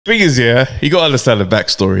Thing is, yeah, you got to understand the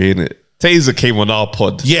backstory, innit? Taser came on our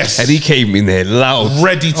pod. Yes. And he came in there loud.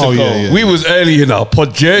 Ready to go. Yeah. We was early in our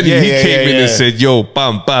pod journey. He came in and said, yo,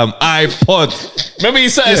 bam, bam, iPod. Remember he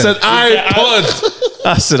sat and said, iPod.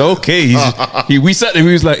 I said, okay. We sat there,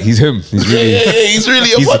 we was like, he's him. He's really, he's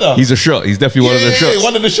really a brother. He's a shot. He's definitely one of the shots.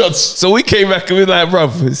 One of the shots. So we came back and we were like,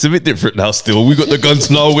 bruv, it's a bit different now still. We got the guns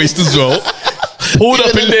in our waist as well. Pulled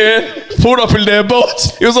up in there,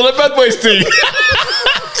 but it was on a Bad Boys thing.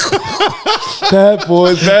 Bad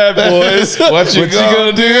boys. What you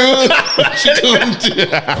gonna do? What you gonna do?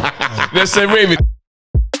 Let's say Raven.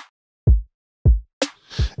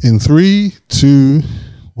 In 3, 2,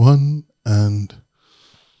 1, and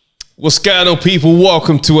What's going on, people?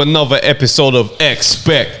 Welcome to another episode of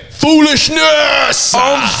Expect Foolishness.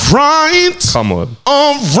 All right. Come on.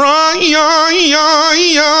 All right.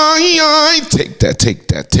 Take that.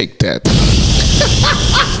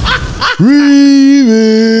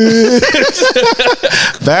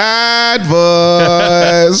 Bad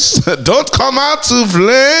boys, don't come out to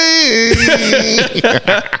play.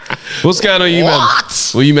 What's going on, you man?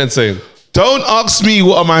 What are you men saying? Don't ask me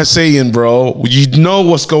what am I saying, bro. You know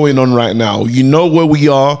what's going on right now. You know where we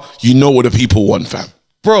are. You know what the people want, fam.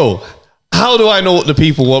 Bro, how do I know what the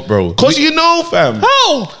people want, bro? Because you know, fam.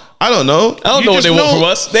 How? I don't know. I don't know what they want from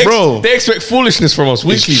us. They expect foolishness from us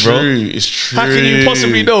weekly, bro. It's true. How can you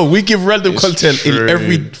possibly know? We give random content in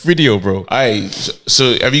every video, bro.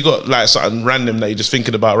 So have you got like something random that you're just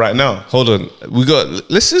thinking about right now? Hold on.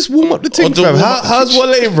 Let's just warm up the thing, fam. How's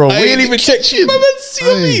Wale, bro? We ain't even checked you.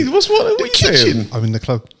 What's what you saying? I'm in the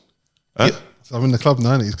club. Huh? Yeah. I'm in the club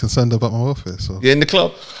now and he's concerned about my welfare. So You're in the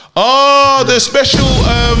club? Oh, the special,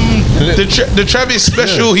 the Travis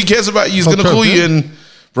special. Yeah. He cares about you. He's going to call you and...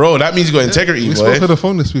 Bro, that means you got integrity, we boy. spoke on the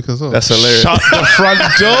phone this week as well. That's hilarious. Shut the front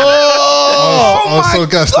door. I was so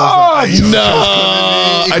gassed.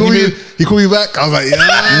 He called me back. I was like, yeah.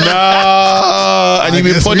 Nah. And you've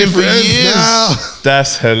been putting for years. Now.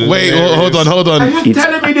 That's hilarious. Wait, hold on. Are you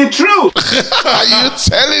telling me the truth? Are you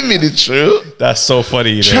telling me the truth? That's so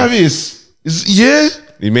funny, you know. Travis,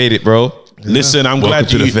 You made it, bro. Yeah. Listen, I'm glad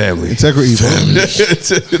to the family. Integrity, bro.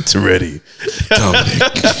 It's ready.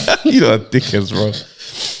 Dominic. You know, dickheads, bro.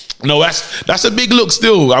 No, that's a big look.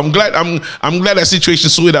 Still, I'm glad that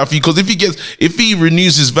situation sorted out for you. Because if he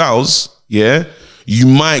renews his vows, yeah, you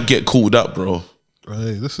might get called up, bro.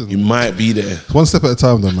 Hey, listen, you might be there. One step at a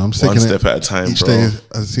time, though, man. I'm one step at a time, each bro. day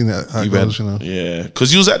I've seen it. How it goes, you know. Yeah,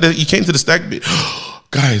 because you came to the stag bit.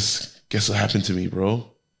 Guys, guess what happened to me, bro?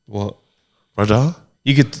 What, brother?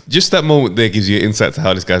 You could just that moment there gives you an insight to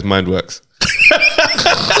how this guy's mind works.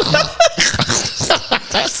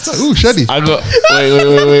 Ooh, shady. I got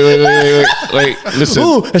wait. Listen.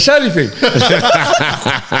 Ooh, a shady thing.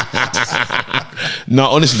 No,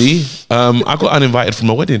 honestly, I got uninvited from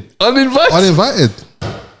a wedding. Uninvited.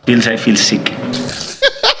 Bills, I feel sick.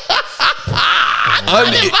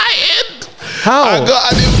 Uninvited. How? I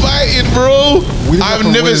got uninvited, bro. I've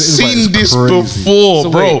never seen this before,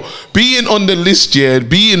 so bro. Wait. Being on the list,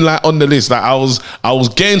 being like on the list, like I was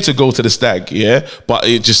getting to go to the stag, but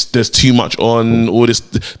it just there's too much on all this.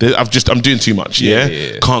 I'm doing too much,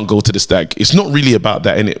 Can't go to the stag. It's not really about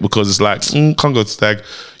that, innit? Because it's like can't go to the stag.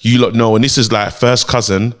 You lot know, and this is like first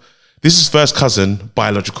cousin. This is first cousin,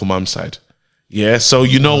 biological mum side. Yeah, so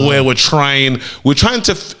you know where we're trying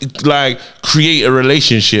to like create a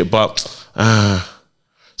relationship, but.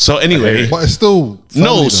 So anyway, but it's still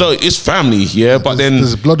family, so it's family, but then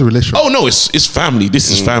there's a blood relationship. Oh no, it's family. This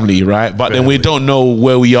is family, right? But then we don't know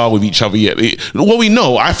where we are with each other yet. Well, we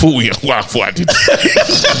know. I thought I did.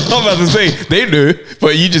 I'm about to say they knew,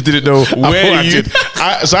 but you just didn't know where you.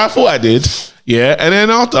 So I thought I did, and then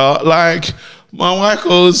after, like my wife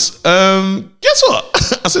goes, guess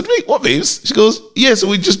what? I said, wait, what, babes? She goes, yeah. So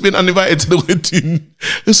we've just been uninvited to the wedding.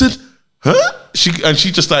 I said, huh?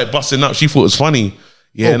 She just like busting up. She thought it was funny.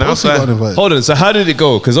 Yeah, and I was like, hold on. So how did it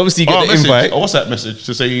go? Because obviously you get the invite. Oh, what's that message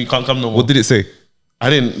to say you can't come no more? What did it say? I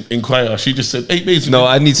didn't inquire. She just said, "Hey, babes." No,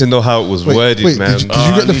 I need to know how it was worded, man. Did you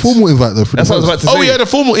get the formal invite though? That's what I was about to say. Oh, we had a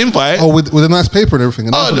formal invite. Oh, with a nice paper and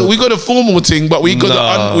everything. No, we got a formal thing, but we got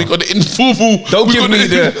the informal. Don't give me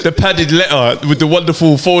the padded letter with the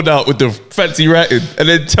wonderful fold out with the fancy writing, and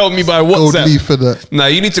then tell me by WhatsApp. Go leave for that. Nah,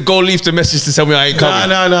 you need to go leave the message to tell me I ain't coming.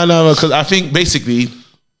 No, because I think basically.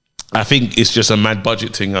 I think it's just a mad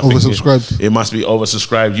budget thing. Oversubscribed. It must be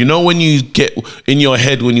oversubscribed. You know when you get in your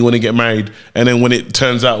head when you want to get married, and then when it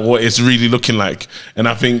turns out what it's really looking like. And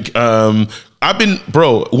I think when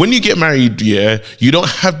you get married, you don't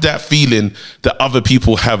have that feeling that other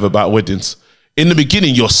people have about weddings. In the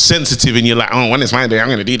beginning, you're sensitive and you're like, oh, when it's my day, I'm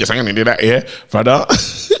going to do this, I'm going to do that, brother.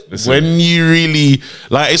 When you really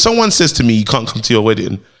like, if someone says to me, "You can't come to your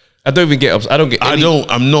wedding," I don't even get upset. I don't get.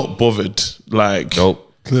 I'm not bothered. Like,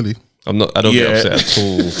 nope. Clearly, I'm not. I don't get upset at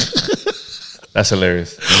all. That's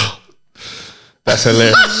hilarious. That's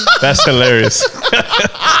hilarious. That's hilarious.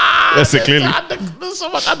 That's it. Clearly, there's so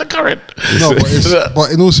much undercurrent. no,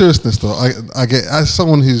 but in all seriousness, though, I get, as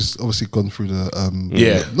someone who's obviously gone through the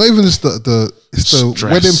not even just the Stress.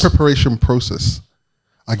 wedding preparation process.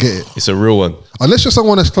 I get it. it's a real one. Unless you're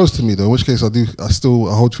someone that's close to me, though, in which case I still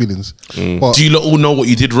hold feelings. But Do you lot all know what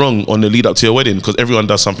you did wrong on the lead up to your wedding? Because everyone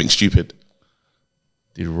does something stupid.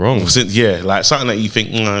 Did wrong. Like something that you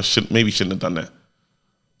think, maybe shouldn't have done that.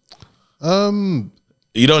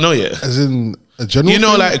 You don't know yet. as in a general, You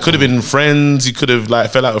know, thing? like it could have been friends. You could have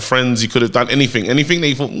like fell out with friends. You could have done anything that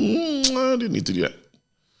you thought, I didn't need to do that.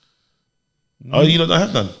 Oh, you don't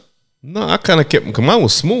have none. No, I kind of kept, because mine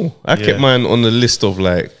was small. I kept mine on the list of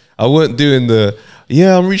like, I weren't doing the,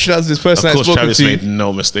 I'm reaching out to this person Of course, I've spoken Travis to. made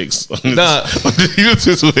no mistakes. Nah.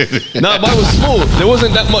 No, mine was small. There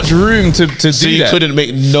wasn't that much room to So do you that. couldn't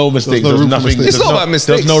make no mistakes. no There's room for nothing. mistakes. It's not about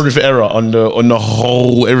mistakes. There's no room for error on the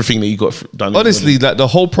whole everything that you got done. Honestly, like the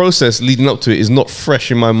whole process leading up to it is not fresh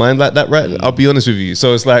in my mind like that, right? I'll be honest with you.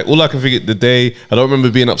 So it's like, all I can figure the day, I don't remember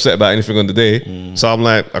being upset about anything on the day. So I'm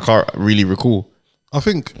like, I can't really recall. I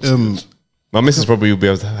think My missus probably will be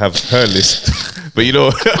able to have her list. But you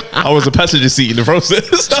know, I was a passenger seat in the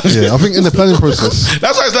process. I think in the planning process,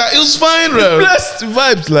 That's why it's like, it was fine, bro. Blessed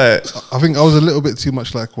vibes, like. I think I was a little bit too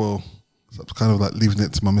much like, well, kind of like leaving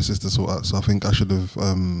it to my missus to sort out. So I think I should have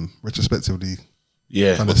retrospectively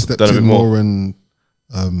kind of stepped done a bit in more. more and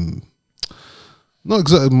not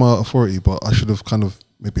exerted my authority, but I should have kind of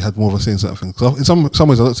maybe had more of a say in certain things. Because in some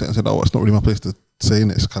ways I looked at it and said, oh, it's not really my place to say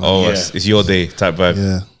in it. It's kind of It's your day type vibe.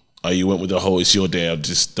 yeah. Oh, you went with the whole, it's your day, I'll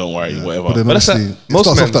just don't worry, whatever. But then But that's obviously like- it most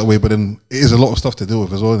starts men- off that way, but then it is a lot of stuff to deal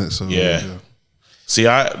with as well, isn't it? So Yeah. See,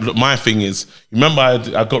 my thing is, remember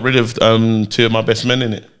I got rid of 2 of my best men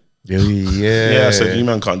in it. Yeah, I said, you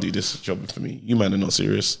man can't do this job for me. You man are not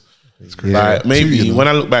serious. Like maybe True, you know. when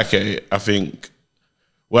I look back at it, I think,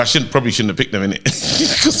 well, I probably shouldn't have picked them in it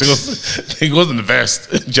because it wasn't the best.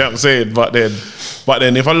 Do you know what I'm saying? But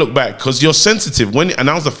then if I look back, because you're sensitive and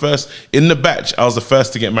I was the first in the batch. I was the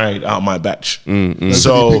first to get married out of my batch.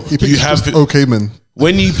 So he picked you have just okay, man.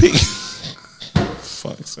 when you pick.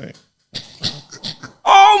 Fuck's sake.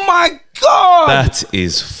 Oh my God. That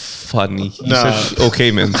is funny. You Nah. said,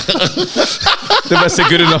 okay, man. The best say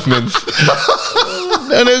good enough, man.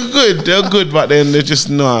 No, they're good, but then they're just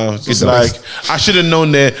It's like I should have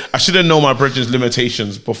known my brethren's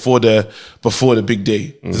limitations before the big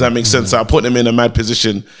day. Does that make sense? So I put them in a mad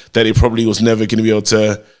position that he probably was never going to be able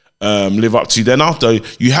to live up to. Then after,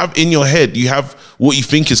 you have in your head, you have what you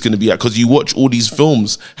think is going to be at, because you watch all these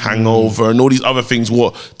films, Hangover and all these other things.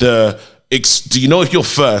 Do you know, if you're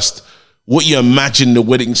first, what you imagine the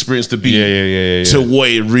wedding experience to be to what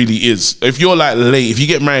it really is. If you're like late, if you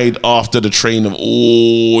get married after the train of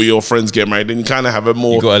all your friends get married, then you kind of have a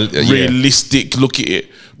more realistic look at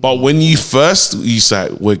it. But when you first, you say,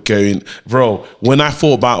 we're going, bro, when I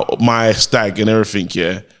thought about my stag and everything,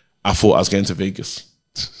 I thought I was going to Vegas.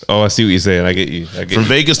 Oh, I see what you're saying. I get you. From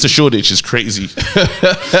Vegas to Shoreditch is crazy. Do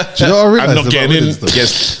you know what I realized I'm not about getting in. weddings, though?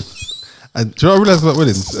 Yes. And do you know what I realized about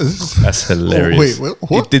weddings? That's hilarious. Oh, wait,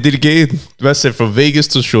 what? Did he get in? I said from Vegas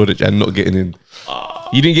to Shoreditch and not getting in.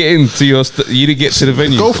 You didn't get into you didn't get to the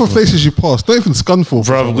venue. Go for places you passed. Don't even Scunthorpe.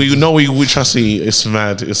 Bro, we trust me. It's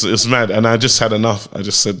mad. It's mad. And I just had enough. I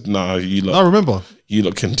just said, nah, you lot. I remember. You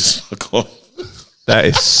lot can just fuck off. That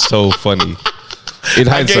is so funny. In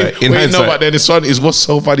hindsight, No, but then this one is what's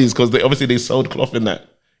so funny is because they sold cloth in that.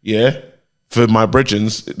 Yeah. For my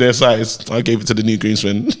brethrens, their size, I gave it to the new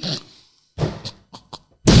groomsmen.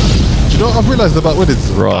 Do you know what I've realized about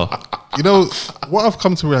weddings? Raw. You know, what I've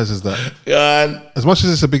come to realize is that Yeah. as much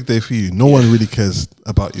as it's a big day for you, no one really cares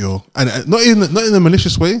about your, and not in a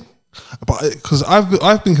malicious way, but because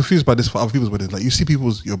I've been confused by this for other people's weddings. Like you see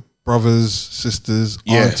your brothers, sisters,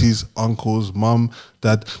 aunties, uncles, mum,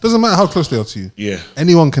 dad. Doesn't matter how close they are to you. Yeah.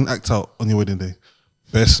 Anyone can act out on your wedding day.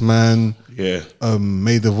 Best man. Yeah.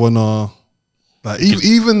 Maid of honor. Like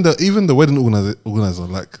even the wedding organizer.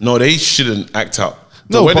 Like No, they shouldn't act out.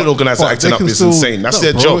 The wedding organizer but acting they up can is still- insane. That's no,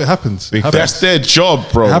 their bro, job. It happens. That's their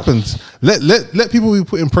job, bro. It happens. Let people be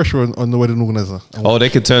putting pressure on the wedding organizer. Oh, they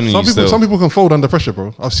can turn on you still. Some people can fold under pressure,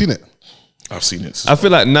 bro. I've seen it. I've seen it. I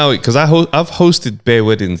feel like now, because I've hosted bare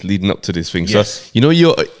weddings leading up to this thing. Yes. So, you know,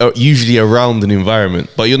 you're usually around an environment,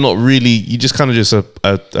 but you're not really, you're just kind of just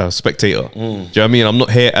a spectator. Do you know what I mean? I'm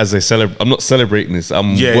not here as I'm not celebrating this. I'm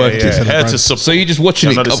working. Here to support. So you're just watching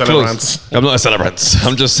I'm it not up a close. celebrant. I'm not a celebrant.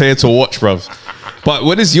 I'm just here to watch, bruv. But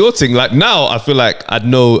what is your thing? Like now, I feel like I'd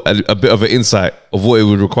know a bit of an insight of what it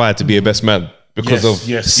would require to be a best man because of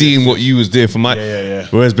seeing what you was doing for my.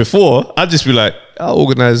 Whereas before, I'd just be like, I'll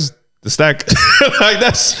organize the stag. Like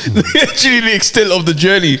that's literally the extent of the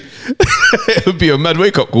journey. It would be a mad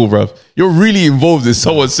wake up call, bro. You're really involved in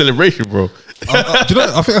someone's celebration, bro. Do you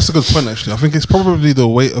know? I think that's a good point. Actually, I think it's probably the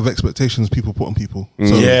weight of expectations people put on people.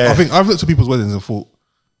 So I think I've looked at people's weddings and thought,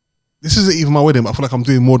 this isn't even my wedding, but I feel like I'm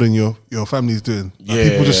doing more than your family's doing. Like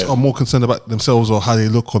people just are more concerned about themselves or how they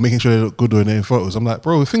look or making sure they look good in their photos. I'm like,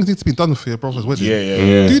 bro, things need to be done for your brother's wedding.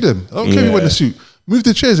 Do them. I don't care if you wear the suit. Move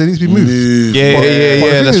the chairs, they need to be moved.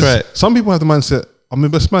 Yeah, that's right. Some people have the mindset, I'm the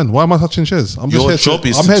best man. Why am I touching chairs? I'm just here to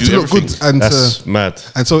look good. And that's mad.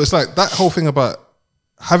 And so it's like that whole thing about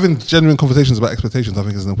having genuine conversations about expectations, I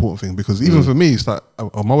think is an important thing, because even for me, it's like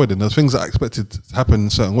on my wedding, there's things that I expected to happen in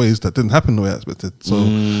certain ways that didn't happen the way I expected. So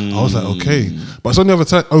I was like, okay. But it's only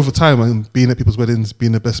over time and being at people's weddings,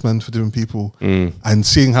 being the best man for different people and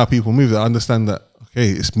seeing how people move, I understand that,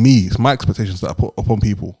 okay, it's me, it's my expectations that I put upon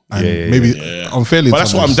people. And maybe unfairly. But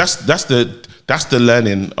that's what that's the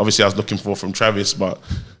learning, obviously, I was looking for from Travis, but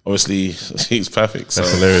obviously he's perfect. So.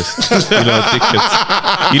 That's hilarious. You know,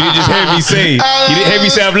 you didn't just hear me say. You didn't hear me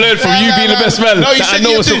say I've learned from you being the best man. No, you said I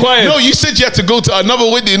know what's required. No, you said you had to go to another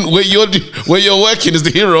wedding where you're working as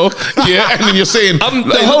the hero. Yeah, and then you're saying,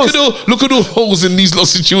 look at all holes in these little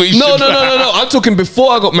situations. No. I'm talking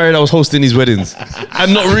before I got married. I was hosting these weddings.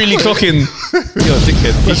 I'm not really clocking. Yo,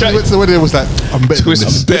 dickhead. He went to the wedding and was like, I'm better than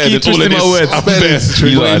this. Twisting my words. I'm better.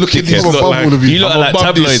 You look like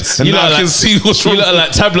tabloids. You know, I can see what's wrong. You look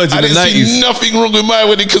like tabloids in the 90s. I didn't see nothing wrong with my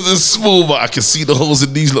wedding because it's small, but I can see the holes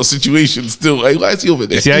in these little situations still. Hey, why is he over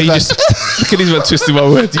there? See how you just look at these man twisting my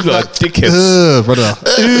words. You look like dickheads. Brother.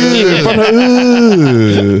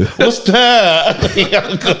 What's that?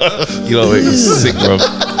 You look like sick, bro.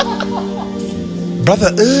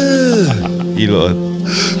 Brother. You look.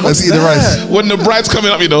 Let's eat the rice. When the bride's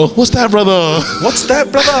coming up, you know, what's that, brother? What's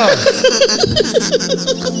that, brother?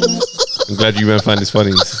 I'm glad you man find this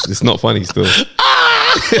funny. It's not funny still.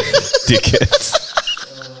 Dickheads.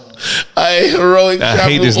 I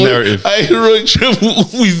hate this narrative. Heroic travel will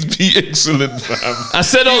always be excellent, fam. I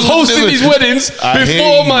said I was hosting these weddings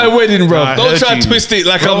before my wedding, bro. Don't try to twist it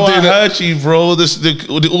like I'm doing it. I heard you, bro.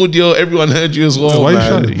 The audio, everyone heard you as well. Why are you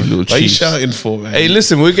shouting? Why are you shouting for, man? Hey,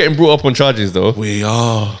 listen, we're getting brought up on charges, though. We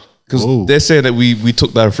are. Because they're saying that we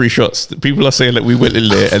took down 3 shots. People are saying that we went in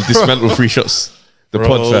there and dismantled 3 shots. The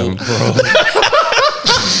pod, fam.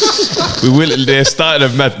 We went in there,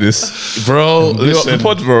 started a madness. Bro, listen. The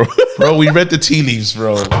pod, bro. Bro, we read the tea leaves,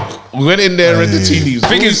 bro. We went in there and read the tea leaves.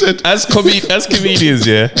 Thing is, as comedians,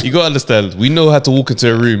 you gotta understand, we know how to walk into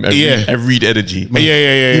a room and read energy.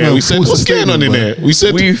 Yeah. We said, what's going on in there? We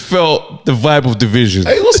felt the vibe of division.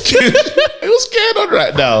 Hey, what's going on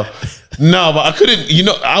right now? No, but I couldn't. You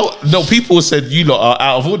know, people said you lot are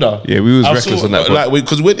out of order. Yeah, we was reckless on that. Like,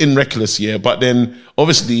 because we went in reckless, but then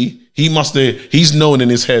obviously he's known in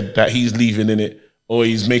his head that he's leaving in it or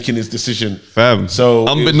he's making his decision, fam. So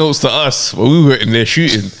unbeknownst to us, when we were in there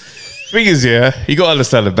shooting, thing is, you got to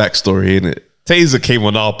understand the backstory, innit? Taser came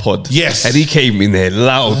on our pod. Yes. And he came in there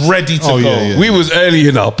loud. Ready to go. Yeah. We was early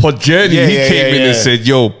in our pod journey. He came in and said,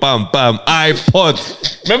 yo, bam, bam,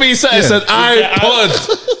 iPod. Remember he said,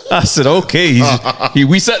 iPod. I said, okay.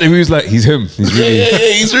 We sat there, we was like, he's him. He's really,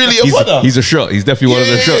 he's really a podder. He's a shot. He's definitely one of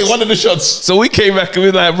the shots. One of the shots. So we came back and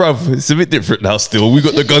we were like, bruv, it's a bit different now still. We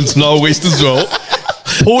got the guns in our waist as well.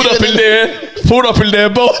 Pulled up in there,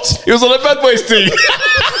 but it was on a bad boys thing.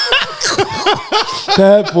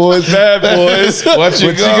 Bad boys. What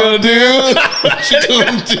you gonna do?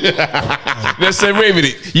 Let's say, wait a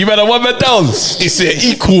minute. You better one man down. It's an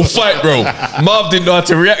equal fight, bro. Marv didn't know how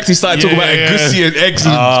to react. He started talking about Gussie and eggs,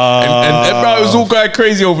 and bro, it was all going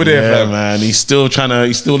crazy over there, fam. Man. He's still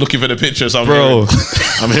looking for the picture. So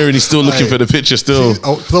I'm hearing he's still looking for the picture still.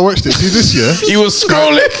 Because I watched it. See, this year he was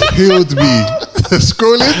scrolling. Healed me.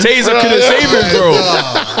 Scrolling. Taser couldn't save him, bro.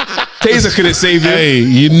 Taser couldn't save him.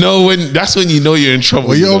 Hey, that's when you know you're in trouble.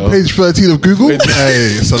 When you're on page 13 of Google, hey,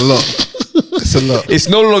 it's a lot. It's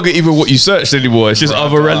no longer even what you searched anymore. It's just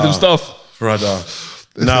other random stuff. Brother.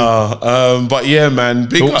 No, but yeah, man.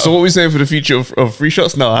 So what are we saying for the future of 3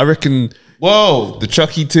 shots now? I reckon. Whoa, the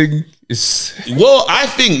Chucky thing is. Well, I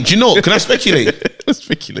think. Do you know? Can I speculate? Let's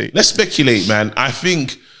speculate. Let's speculate, man. I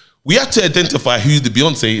think we have to identify who the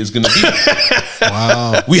Beyonce is going to be.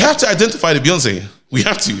 Wow. We have to identify the Beyonce. We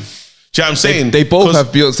have to. Do you know what I'm saying? They both have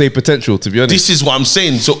Beyonce potential, to be honest. This is what I'm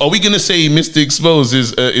saying. So are we going to say Mr. Exposed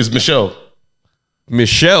is Michelle?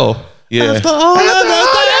 Michelle? Yeah. After all of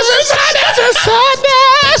the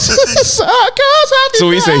sadness. So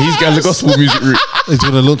he said he's got the gospel music route. He's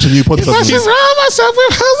going to launch a new podcast. I surround myself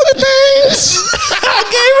with positive things. I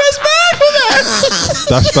gave respect for that.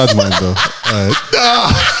 That's bad, man, though.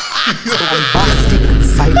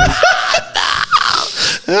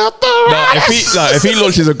 If he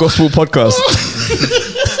launches a gospel podcast,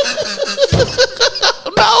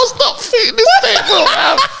 now stop fitting this thing, bro.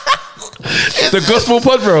 the gospel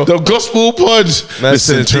pod, bro. The gospel pod.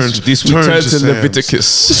 Listen, this we turn to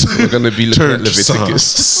Leviticus. We're gonna be looking at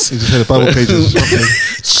Leviticus. You just heard the Bible pages.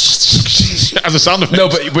 As a sound effect. No,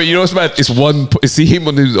 but you know what's bad? It's one. See him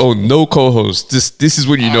on his own, no co-host. This is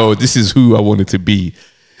when you know this is who I wanted to be.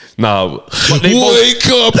 Now, wake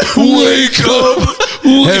up!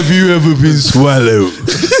 Have you ever been swallowed?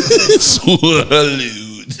 Swallowed.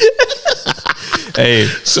 Hey,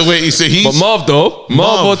 so wait, so he's but Marv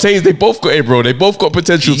or Taze, they both got bro. They both got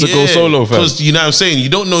potential to go solo, fam. Because you know what I'm saying, you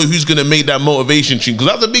don't know who's gonna make that motivation tune. Because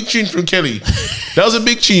that was a big tune from Kelly. That was a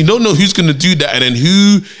big tune. You don't know who's gonna do that, and then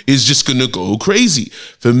who is just gonna go crazy.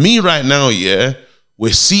 For me right now,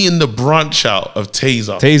 we're seeing the branch out of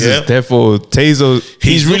Taser. Therefore, Taser,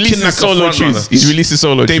 he's releasing like solo tunes. He's releasing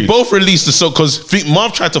solo tunes. They both released the song because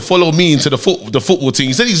Marv tried to follow me into the football team.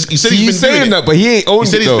 He said he's been doing that, but he ain't owned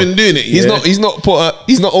it. He said he's been doing it.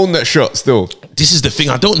 He's not owned that shot still. This is the thing.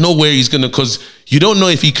 I don't know where he's gonna, because you don't know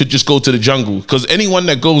if he could just go to the jungle. Because anyone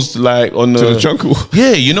that goes like on to the jungle,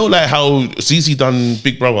 you know, like how ZZ done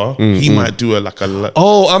Big Brother, he might do I'm a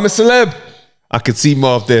celeb. I could see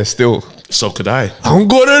Marv there still. So could I. I'm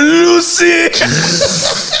gonna lose it.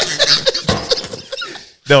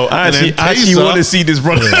 No, I actually want to see this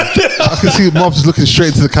brother. I can see Marv just looking straight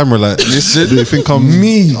into the camera like, listen, do you think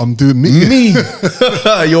I'm doing me?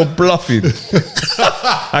 You're bluffing.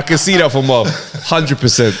 I can see that from Marv,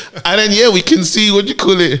 100%. And then we can see, what do you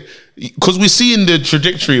call it? Because we're seeing the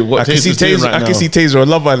trajectory of what Taser's doing right now. I can see Taser on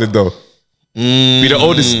Love Island though. Be the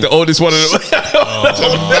oldest one. Oldest one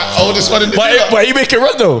in the but he make it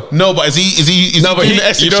run though. No, but is he no, but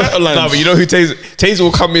but you know who Taser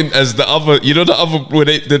will come in as the other. You know the other where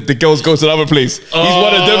the girls go to the other place. He's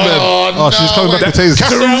one of them, man. She's coming back to Taser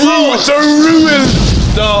to ruin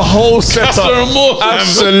the whole setup.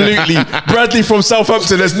 Absolutely. Bradley from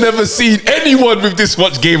Southampton has never seen anyone with this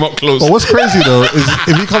much game up close. But what's crazy though is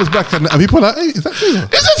if he comes back and people are like, hey, is that Taser?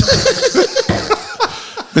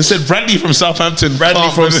 They said Bradley from Southampton.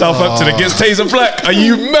 Against Taser Black. Are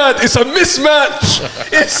you mad? It's a mismatch.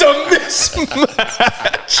 It's a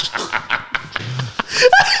mismatch.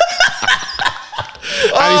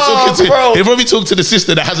 And he's probably talked to the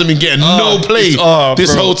sister that hasn't been getting no play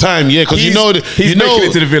this whole time. Yeah, because he's making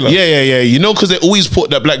it to the villa. Yeah. You know, because they always put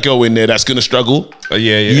that black girl in there that's gonna struggle.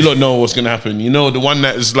 You don't know what's gonna happen. You know, the one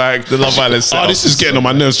that is like the Love Island. This is getting on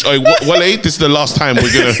my nerves. Wale, this is the last time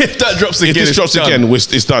we're gonna. If that drops again, it's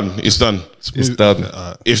done. It's done. It's done.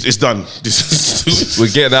 It's done.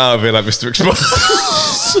 We're getting out of it like Mr. Expo.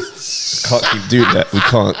 Can't keep doing that. We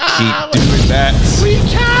can't keep doing that. We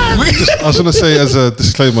can. I was gonna say as a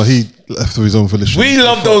disclaimer, he left for his own volition. We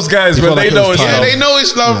love those guys, but they know it's love. They know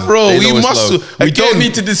it's love, bro. We must. We don't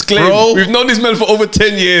need to disclaim. Bro, we've known these men for over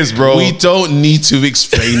 10 years, bro. We don't need to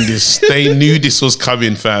explain this. They knew this was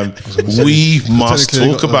coming, fam. We must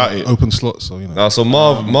talk about it. Open slot, so you know. So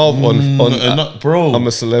Marv on bro. I'm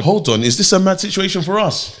a celeb. Hold on, is this a mad situation for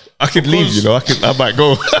us? I could leave, you know. I might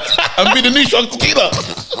go. I'm being the new Sean Tequila.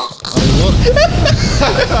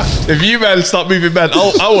 If you man start moving mad,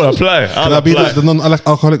 I will apply. Can I be like the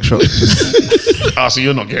non-alcoholic shot? So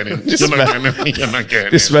you're not getting it. You're not getting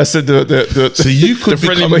it. This man said the so you could the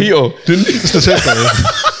friendly mojito.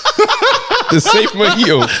 The safe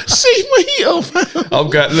mojito. Safe mojito, fam.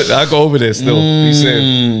 Look, I go over there still.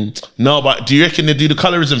 No, but do you reckon they do the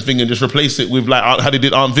colorism thing and just replace it with like how they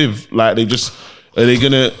did Aunt Viv? Like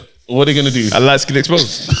what are they gonna do? A light skin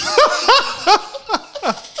exposed.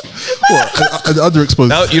 What? Underexposed.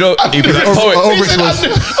 Now, you know, he'd be like poet. Overexposed.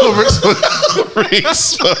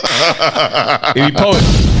 He'd be poet.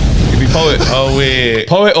 Poet. Oh wait.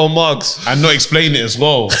 Poet or Mugs. And not explain it as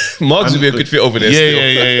well. Mugs would be a good fit over there.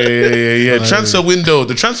 Yeah. Transfer window.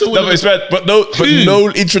 The transfer window. No, but no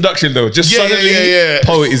introduction though. Just suddenly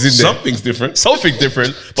Poet is in there. Something's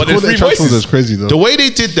different. But there's three voices. That's crazy though. The way they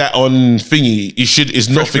did that on Thingy, is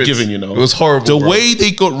not forgiven, you know. It was horrible. The way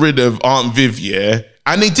they got rid of Aunt Viv,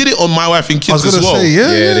 and they did it on My Wife and Kids as well.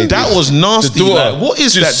 That was nasty. Like, what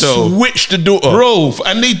is that though? Switch the daughter, bro.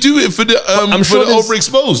 And they do it for the I'm sure the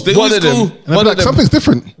overexposed. They one of them, something's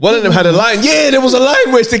different. One of them had a line. Yeah, there was a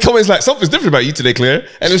line where they comments like something's different about you today, Claire.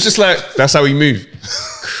 And it was just like that's how we move.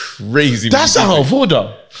 Crazy. That's how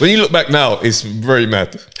Voda. When you look back now, it's very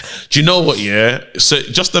mad. Do you know what? Yeah. So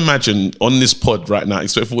just imagine on this pod right now,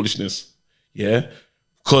 Expect Foolishness. Yeah.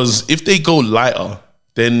 Because if they go lighter,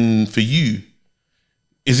 then for you,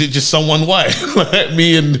 is it just someone white? Like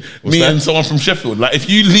me and someone from Sheffield. Like if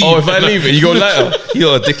you leave. Oh, if I leave it, you go lighter.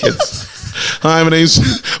 You're a dickhead. Hi, my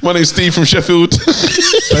name's Steve from Sheffield.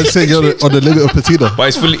 I'd say you're on the limit of Petita.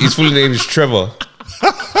 But his full name is Trevor.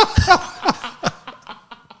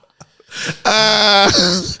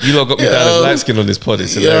 You lot got me down as light skin on this pod.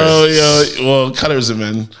 It's hilarious. Well, colorism,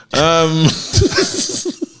 man.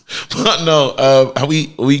 But no,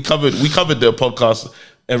 we covered the podcast.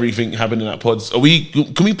 Everything happened in that pod. Can we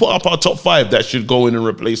put up our top 5 that should go in and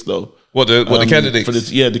replace though? What the candidates? For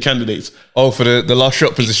the candidates. Oh, for the last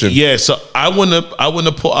shot position. Yeah, so I wanna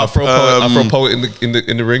put up Afro Poet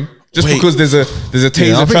in the ring. Just because there's a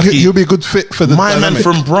taser. I think he'll be a good fit for the My man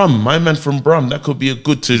from Brum. That could be a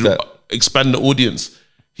good to expand the audience.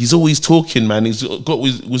 He's always talking, man. He's got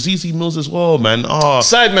was Easy Mills as well, man.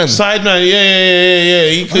 Sideman,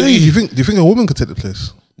 yeah. Do you think a woman could take the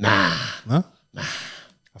place? Nah.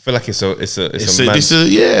 I feel like it's a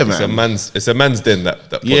man's den that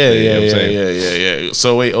pod, yeah.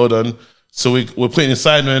 So wait, hold on. So we're putting in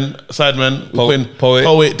Sideman. We're putting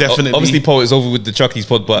Poet definitely. Obviously, Poet's over with the Chucky's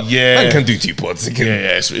pod, but man can do 2 pods.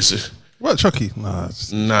 It's what Chucky? Nah.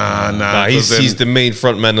 He's the main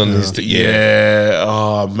front man on his.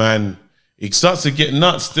 Oh man, it starts to get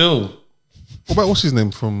nuts still. What about what's his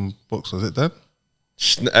name from Boxer? Is it Dan?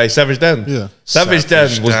 Savage Dan. Yeah, Savage Dan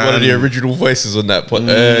was one of the original voices on that pod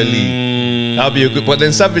early. That'll be a good. But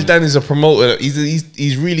then Savage Dan is a promoter.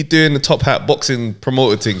 He's really doing the top hat boxing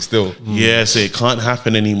promoter thing still. Yeah, so it can't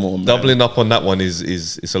happen anymore, man. Doubling up on that one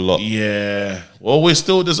is a lot. Yeah. Well,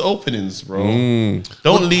 there's openings, bro.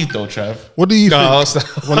 Don't leave though, Trav. What do you think?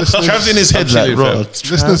 Trav's in his head like, bro.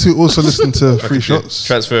 Listeners who also listen to Free Shots.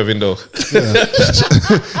 Transfer window. In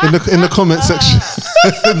the comment section,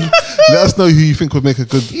 let us know who you think would make a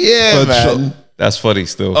good third shot. That's funny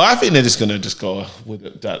still. I think they're just gonna go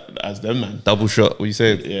with that as them, man. Double shot. What you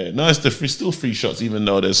saying? Yeah, no, it's still 3 shots, even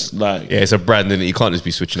though there's like it's a brand, and you can't just be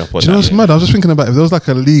switching up on. Do you know what's mad? I was just thinking about if there was like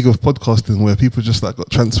a league of podcasting where people just like got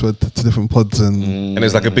transferred to different pods and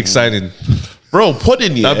there's like a big signing. Bro,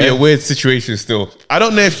 podding, that'd be a weird situation still. I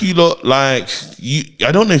don't know if you lot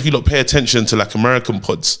pay attention to like American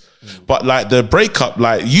pods. But like the breakup,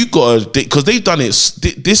 like you gotta, because they've done it.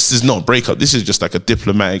 This is not a breakup. This is just like a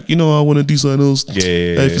diplomatic. I want to do something else.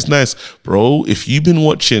 Yeah. If it's nice, bro. If you've been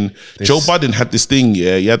watching, Joe Budden had this thing.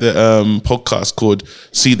 Yeah, he had a podcast called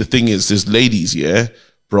 "See the Thing Is, There's Ladies." Yeah,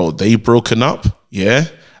 bro. They broken up. Yeah,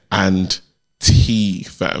 and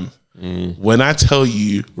fam. When I tell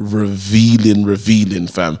you revealing,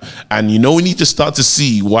 fam. And we need to start to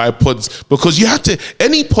see why pods, because you have to,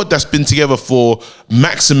 any pod that's been together for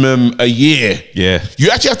maximum a year, you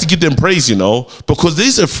actually have to give them praise, because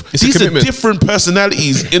these are different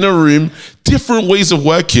personalities in a room, different ways of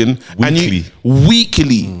working,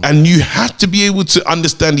 weekly, and you have to be able to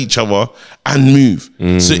understand each other and move.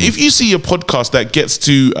 So if you see a podcast that gets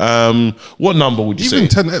to what number would you say? Even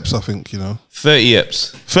 10 eps, I think, 30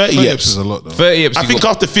 eps. 30 eps is a lot though. 30 eps. I think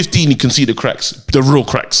after 15 you can see the cracks, the real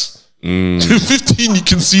cracks. 15 you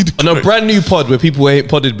can see the cracks. On a brand new pod where people ain't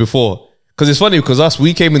podded before. Because it's funny, because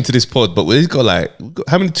we came into this pod, but we've got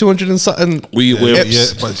how many 200 and something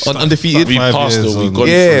eps on undefeated? We passed it. We've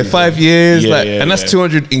gone 5 years. And that's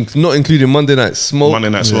 200, not including Monday Night Smoke.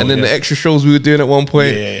 And then the extra shows we were doing at one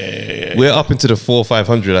point. We're up into the 400 or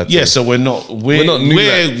 500. I'd say. So we're not new.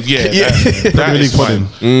 That is fine.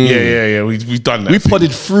 We've done that. We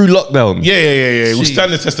podded through lockdown. Yeah. We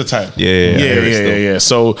stand the test of time. Yeah.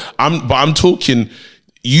 So I'm talking.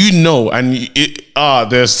 And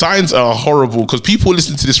the signs are horrible, because people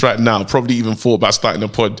listening to this right now probably even thought about starting a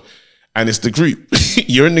pod, and it's the group.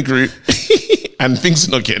 You're in the group and things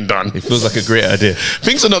are not getting done. It feels like a great idea.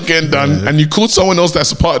 Things are not getting done, and you called someone else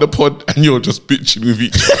that's a part of the pod and you're just bitching with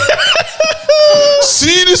each other.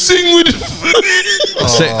 See this thing with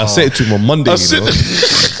I said it to him on Monday.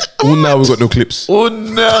 Oh, now we've got no clips. Oh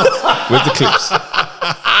no. Where's the clips?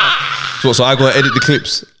 So I gotta edit the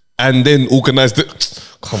clips and then organize the.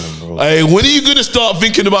 Come on, bro. Hey, when are you gonna start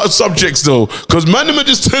thinking about subjects though? Because man, are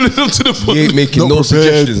just turning them to the phone. You ain't making no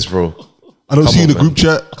suggestions, bro. I don't see you in the group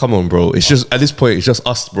chat. Come on, bro. It's just, at this point, it's just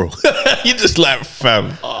us, bro. You're just like,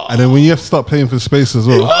 fam. And then when you have to start paying for space as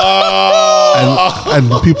well,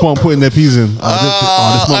 and people aren't putting their peas in. This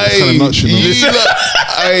not the kind of nuts,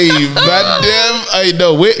 Hey, man, I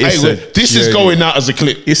know. This is going out as a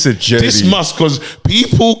clip. It's a journey. This must, because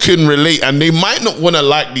people can relate, and they might not want to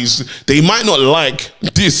like these. They might not like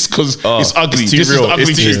this because it's ugly. It's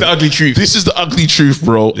the ugly truth. This is the ugly truth,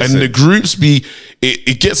 bro. Listen. And the groups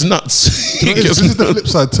it gets nuts. This is the flip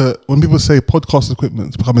side to when people say podcast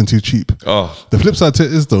equipment's becoming too cheap. The flip side to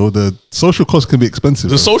it is though the social cost can be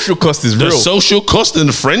expensive. The social cost is real. The social cost and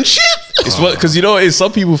the friendship. It's what, because you know what it is.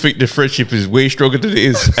 Some people think the friendship is way stronger than it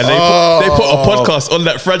is, and they put a podcast on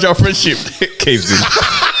that fragile friendship. Caves in.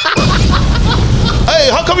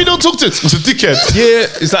 Hey, how come you don't talk to it? It's a dickhead. Yeah,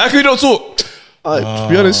 it's like how come you don't talk? To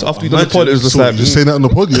be honest, after you done the pod, it was just like just saying that on the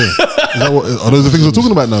pod. Yeah, is that what, are those the things we're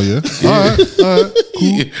talking about now? Yeah. All right,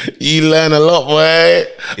 cool. You learn a lot, boy.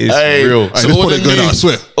 It's real. So all the going out, I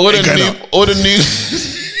swear. All the new.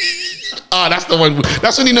 That's the one.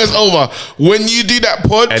 That's when you know it's over. When you do that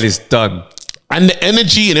pod and it's done, and the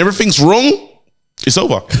energy and everything's wrong, it's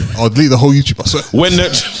over. I'll delete the whole YouTube. I swear. When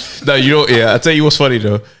no, you know, yeah. I tell you what's funny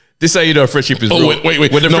though. This is how you know a friendship is real. Wait.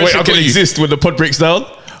 When the friendship can exist when the pod breaks down.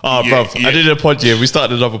 Bruv, I did a pod. Yeah, we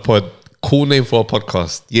started another pod. Cool name for a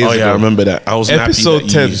podcast. Years ago. I remember that. I was episode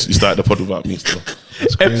happy that 10. You started the pod without me still.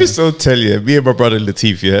 Episode 10, yeah. Me and my brother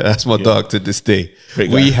Latif, yeah. That's my dog to this day.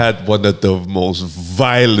 We had one of the most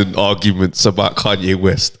violent arguments about Kanye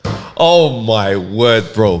West. Oh my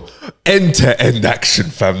word, bro. End-to-end action,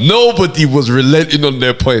 fam. Nobody was relenting on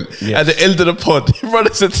their point. At the end of the pod, my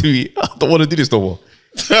brother said to me, I don't want to do this no more.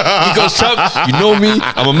 He goes, Champ, you know me.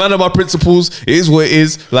 I'm a man of my principles. It is what it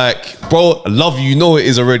is. Like, bro, I love you. You know it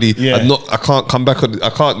is already. I can't come back on it. I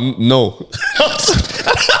can't. No.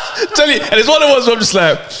 Tell you, and it's one of the ones where I'm just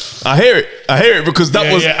like, I hear it because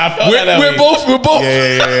that was we're both.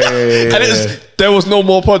 And there was no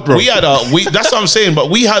more pod, bro. That's what I'm saying. But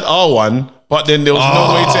we had our one. But then there was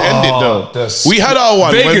no way to end it though. We had our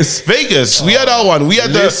one. Vegas. We had our one. We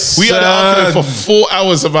had the argument for 4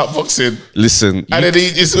 hours about boxing. Listen. And then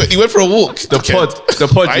he went for a walk. The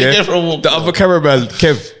pod, yeah. Went for a walk, the other cameraman,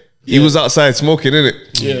 Kev, he was outside smoking, innit?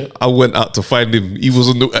 Yeah. I went out to find him. He was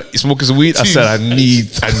on smoking some weed. I said, I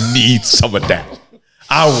need some of that.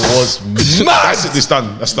 I was mad. That's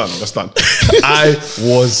done. I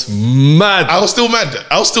was mad. I was still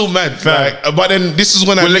mad. Like, but then this is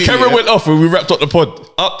when the camera went off and we wrapped up the pod.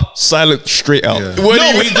 Up, silent, straight out. Yeah.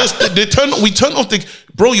 We turned off the.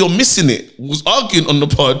 Bro, you're missing it. Was arguing on the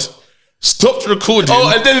pod. Stopped recording.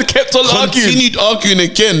 And then kept on arguing. Continued arguing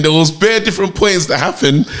again. There was bare different points that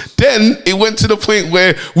happened. Then it went to the point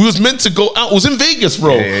where we was meant to go out. It was in Vegas,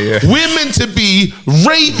 bro. Yeah. We're meant to be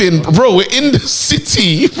raving, bro. We're in the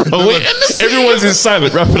city, bro. Everyone's in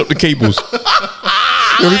silent, wrapping up the cables. People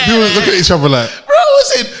look at ech other like, bro,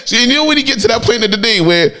 listen. So you know when you get to that point of the day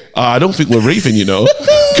where I don't think we're raving, you know,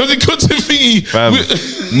 because it got to be.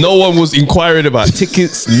 No one was inquiring about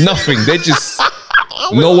tickets. Nothing. They just.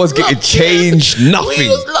 No one's getting changed. Nothing. We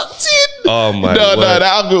was locked in. Oh my! No, that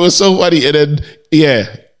argument was so funny, and then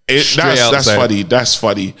that's funny. That's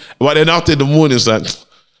funny. But then after the morning, it's like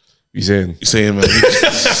you saying, man,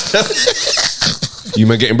 you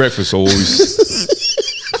man getting breakfast always.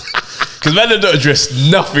 Because man don't address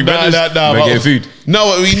nothing. Man getting food.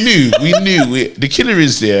 No, we knew. The killer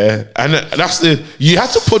is there, and that's you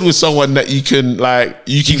have to put with someone that you can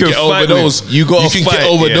get over those. You can get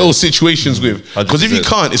over those situations with. Because if you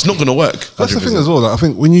can't, it's not going to work. That's 100%. The thing as well. Like, I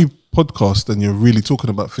think when you podcast and you're really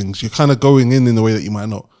talking about things, you're kind of going in the way that you might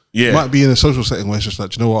not. Yeah, you might be in a social setting where it's just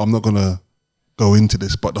like, you know what, I'm not going to go into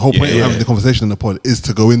this, but the whole point of having the conversation in the pod is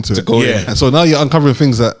to go into it. And so now you're uncovering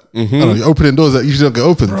things that I don't know, you're opening doors that usually don't get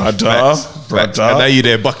opened. And now you're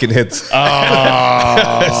there bucking heads.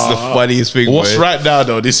 That's the funniest thing. What's right now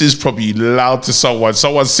though? This is probably loud to someone.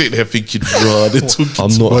 Someone's sitting here thinking, bro, they're talking.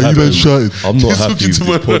 I'm not happy. I'm not happy with this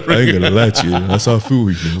pod. I ain't gonna lie to you. That's how I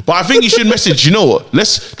feel. But I think you should message. You know what?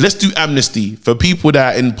 Let's do amnesty for people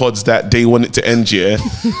that are in pods that they want it to end. Yeah.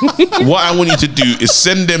 What I want you to do is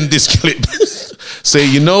send them this clip. Say,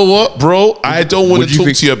 you know what, bro? I don't want to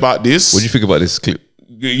talk to you about this. What do you think about this clip?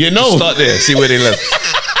 You know, start there. See where they land.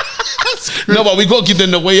 No, but we got to give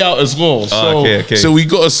them the way out as well. So, okay. So we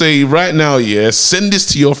got to say right now, send this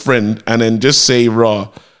to your friend and then just say, raw,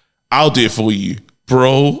 I'll do it for you.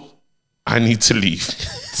 Bro, I need to leave.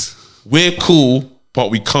 We're cool,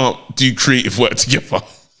 but we can't do creative work together.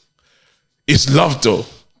 It's love though.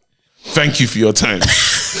 Thank you for your time.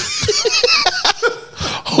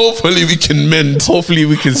 Hopefully we can mend. Hopefully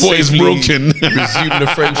we can what is broken. Resume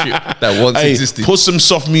the friendship that once existed. Put some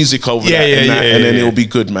soft music over that, and then it'll be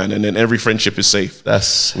good, man. And then every friendship is safe.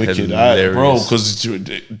 That's wicked, bro. Because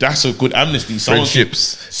that's a good amnesty. Friendships.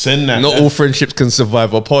 Send that. Not all friendships can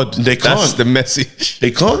survive a pod. They can't. That's the message.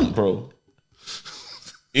 They can't, bro.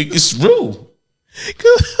 It's real.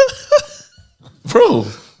 Bro,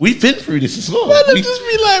 we've been through this as well. Man, I just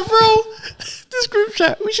be like, bro, this group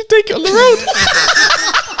chat, we should take it on the road.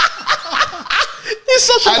 It's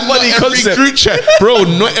such a funny concept. Group chat, bro,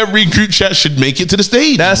 not every group chat should make it to the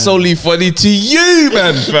stage. That's only funny to you,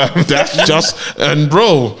 man, fam. That's just, and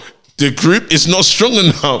bro, the group is not strong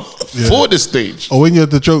enough for the stage. Or when you have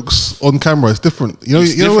the jokes on camera, it's different. You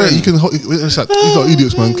know where you can. It's like, you got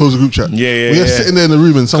idiots, man. Close the group chat. Yeah. When you're sitting there in the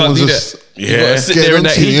room and someone's just sit there in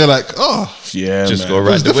that heat. And you're like, oh, yeah, just man. go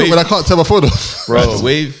right It's the different wave. when I can't tell my phone off. Bro, the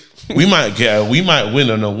wave. We might win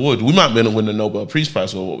an award. We might win a Nobel Peace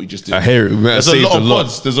Prize for what we just did. I hear it. There's a lot of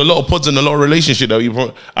pods. There's a lot of pods and a lot of relationship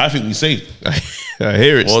that I think we saved. I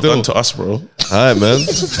hear it. Well still done to us, bro. All right, man.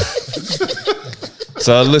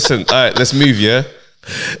 So listen, all right, let's move, yeah?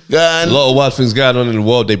 A lot of wild things going on in the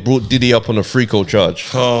world. They brought Diddy up on a freako charge.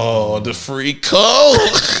 Oh, the freako.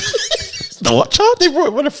 The what charge? They brought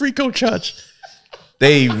him on a freako charge.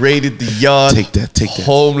 They raided the yard. Take that.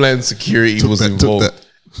 Homeland Security was involved.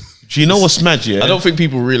 Do you know what's mad, yeah? I don't think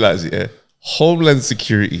people realize it, yeah? Homeland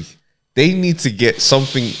Security, they need to get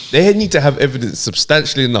something, they need to have evidence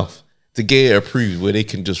substantially enough to get it approved where they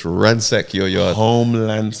can just ransack your yard.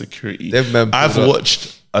 Homeland Security. I've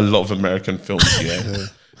watched a lot of American films, yeah.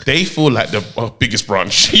 They feel like the biggest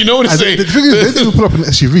branch. You know what I'm saying? The thing is, they didn't pull up in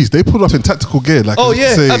SUVs. They pulled up in tactical gear. Like, oh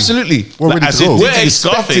yeah, absolutely. We're ready to go.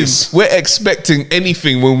 We're expecting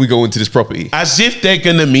anything when we go into this property. As if they're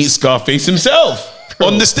going to meet Scarface himself.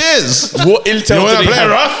 On the stairs. What intel you do they have?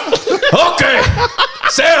 Rough? Okay.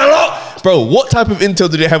 Say hello. Bro, what type of intel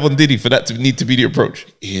do they have on Diddy for that to need to be the approach?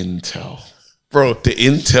 Intel. Bro. The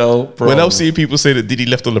intel, bro. When I was seeing people say that Diddy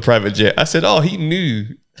left on the private jet, I said, oh, he knew.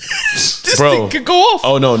 This thing could go off.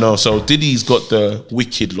 Oh, no. So Diddy's got the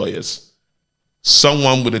wicked lawyers.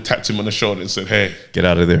 Someone would have tapped him on the shoulder and said, hey, get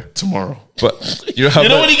out of there. Tomorrow. But you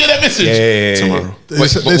know, when you get that message? Yeah. Tomorrow.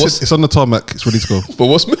 It's on the tarmac. It's ready to go. But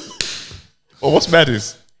what's mad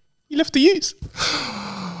is he left the utes.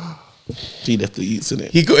 He left the utes in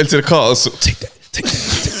it. He got into the car. So, take that.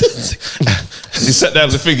 He sat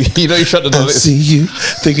down the finger. You know, he shut the door. I see you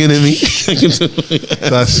thinking of me.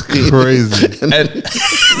 That's crazy. And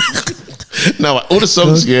now, all the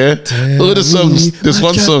songs, all the songs. There's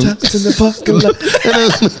one song.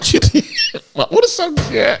 All the songs,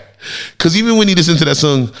 because even when you listen to that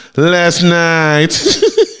song, last night,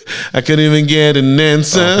 I couldn't even get an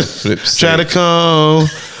answer. Try to call,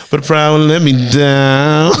 but the problem let me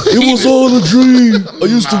down. It was all a dream. I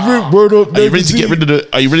used to rip word up. Are you ready to get rid of the?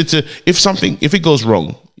 Are you ready to? If it goes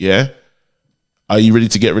wrong, are you ready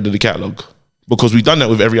to get rid of the catalog? Because we've done that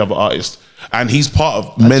with every other artist, and he's part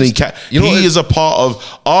of many. He is a part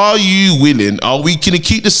of. Are you willing? Are we gonna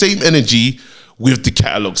keep the same energy with the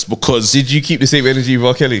catalogs? Because did you keep the same energy with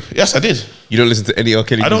R. Kelly? Yes, I did. You don't listen to any R.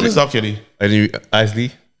 Kelly? I don't listen to R. Kelly. Any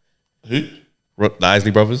Isley? Who? The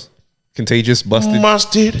Isley Brothers. Contagious,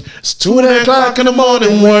 Busted. It's 2 o'clock in the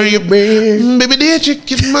morning. Where you been? Baby, did you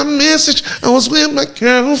get my message? I was with my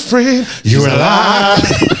girlfriend. You're alive.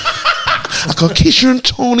 I called Keisha and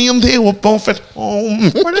Tony, and they were both at home.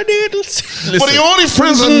 But the only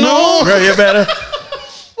friends I know. Bro, you better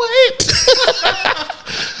wait.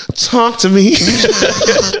 Talk to me.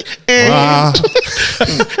 and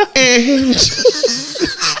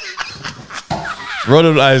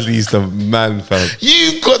Ronald Isley's the man, fam.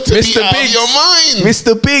 You've got to be out of your mind.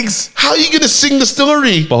 Mr. Biggs. How are you going to sing the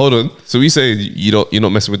story? But hold on. So we say you're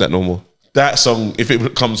not messing with that no more. That song, if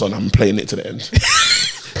it comes on, I'm playing it to the end.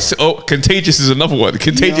 So, Contagious is another one.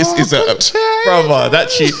 Contagious is a brother.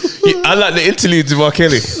 That shit. I like the interludes of R.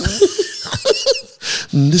 Kelly.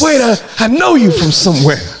 Wait, I know you from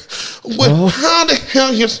somewhere. Well, how the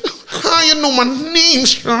hell you know my name,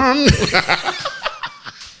 son?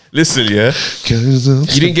 Listen, you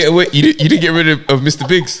didn't get away. You didn't get rid of Mr.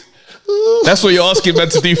 Biggs. That's what you're asking man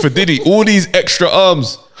to do for Diddy. All these extra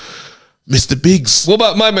arms. Mr. Biggs. What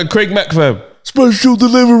about my man Craig Mack, fam? Special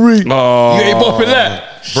delivery. Oh. You ain't bopping that.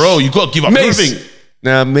 Bro, you got to give up everything.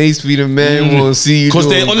 Now, Mace be the man, won't see you. Because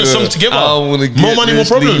they're on the song together. I want to get more money, more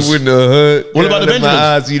problems. What about the Benjamins?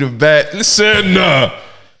 My eyes, you the back. Listen,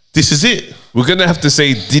 this is it. We're going to have to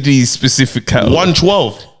say Diddy's specific catalog.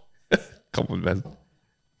 112. Come on, man.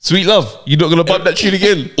 Sweet Love. You're not going to bump that tune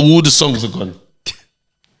again? All the songs are gone.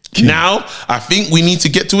 Now, I think we need to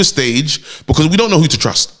get to a stage because we don't know who to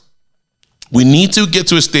trust. We need to get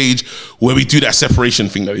to a stage where we do that separation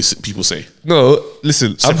thing that people say. No,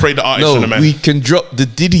 listen. Separate the artist from the man. We can drop the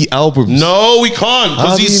Diddy albums. No, we can't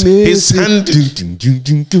because his hand.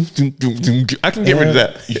 I can get rid of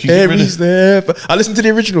that. I listen to the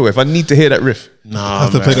original if I need to hear that riff. Nah, I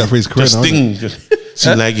have to play that for his career. Sting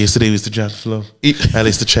See, like yesterday we used to drive the flow. I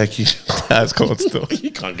used to check you. That's cold still. You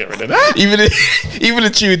can't get rid of that. Even the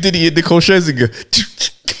tune with Diddy and Nicole Scherzinger.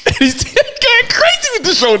 He's going crazy with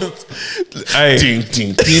the shoulders. Hey. Ting,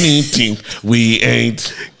 ting, ting, ting. We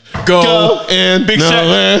ain't go and big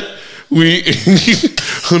shot. We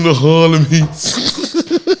on the Harlem Heats.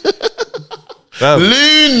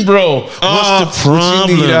 Loon, bro. What's the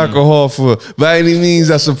problem? You need alcohol for? By any means,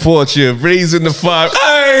 I support you. Raising the fire.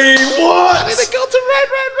 Hey, what? I need to go to right.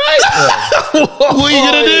 What are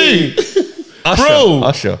you gonna do, Usher,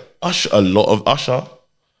 bro? Usher, a lot of Usher.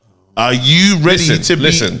 Are you ready to be?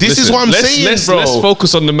 This is what I'm saying, bro. Let's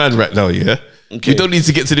focus on the man right now, yeah? Okay. We don't need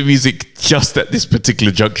to get to the music just at this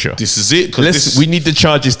particular juncture. This is it. We need the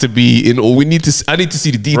charges to be in, or I need to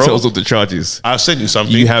see the details of the charges. I've sent you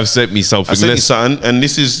something. You have sent me something. I sent you something, and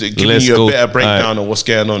this is giving you a better breakdown of what's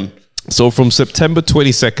going on. So from September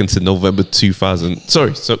 22nd to November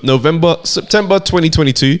September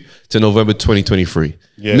 2022 to November 2023.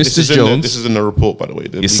 Yeah, Mr. Jones. This is in the report, by the way.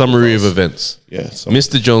 The summary of events. Yeah.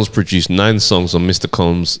 Mr. Jones produced 9 songs on Mr.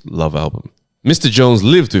 Combs' Love album. Mr. Jones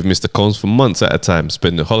lived with Mr. Combs for months at a time,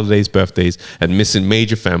 spending holidays, birthdays, and missing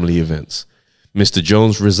major family events. Mr.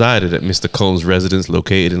 Jones resided at Mr. Combs' residence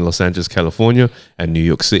located in Los Angeles, California, and New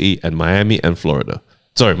York City, and Miami, Florida.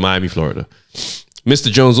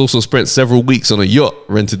 Mr. Jones also spent several weeks on a yacht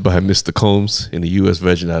rented by Mr. Combs in the U.S.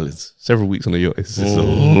 Virgin Islands. Several weeks on a yacht. It's a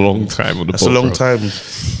long time on the boat. That's a long time.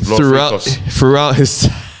 Throughout his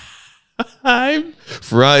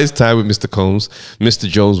time with Mr. Combs, Mr.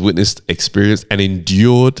 Jones witnessed, experienced, and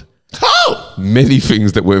endured many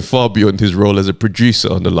things that went far beyond his role as a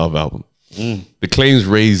producer on the Love album. The claims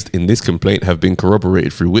raised in this complaint have been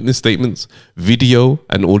corroborated through witness statements, video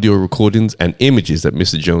and audio recordings, and images that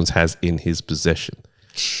Mr. Jones has in his possession.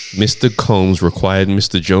 Mr. Combs required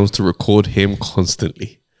Mr. Jones to record him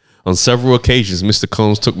constantly. On several occasions, Mr.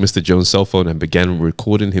 Combs took Mr. Jones' cell phone and began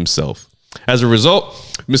recording himself. As a result,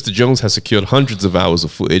 Mr. Jones has secured hundreds of hours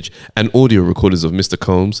of footage and audio recordings of Mr.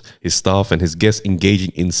 Combs, his staff, and his guests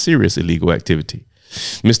engaging in serious illegal activity.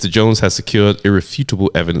 Mr. Jones has secured irrefutable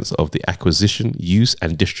evidence of the acquisition, use,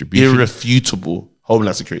 and distribution. Irrefutable.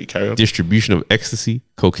 Homeland Security, carry on. Distribution of ecstasy,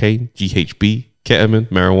 cocaine, GHB, ketamine,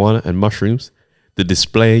 marijuana, and mushrooms. The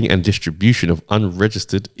displaying and distribution of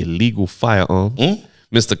unregistered illegal firearms.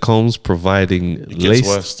 Mr. Combs providing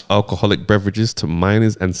laced alcoholic beverages to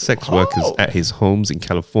minors and sex workers at his homes in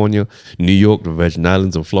California, New York, the Virgin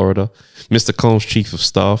Islands, and Florida. Mr. Combs' chief of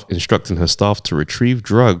staff instructing her staff to retrieve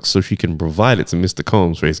drugs so she can provide it to Mr.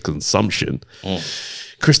 Combs for his consumption.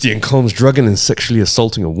 Christian Combs drugging and sexually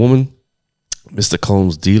assaulting a woman. Mr.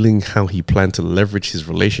 Combs dealing how he planned to leverage his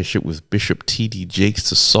relationship with Bishop T.D. Jakes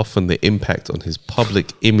to soften the impact on his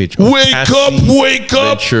public image. Wake up!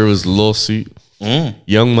 Ventura's lawsuit.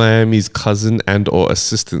 Young Miami's cousin and or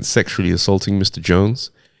assistant sexually assaulting Mr. Jones.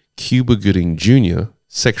 Cuba Gooding Jr.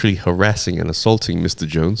 sexually harassing and assaulting Mr.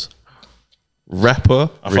 Jones. Rapper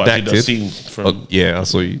redacted. I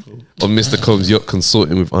saw you. On Mr. Combs' yacht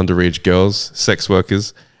consorting with underage girls, sex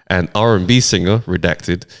workers, and R&B singer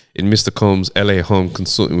redacted in Mr. Combs' LA home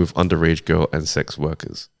consorting with underage girl and sex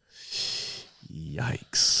workers.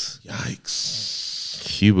 Yikes.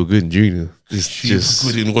 Cuba Gooding Jr.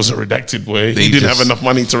 Gooding wasn't redacted, boy. He didn't have enough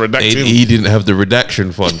money to redact him. He didn't have the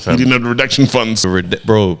redaction fund, fam. He didn't have the redaction funds.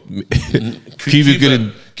 Bro, Cuba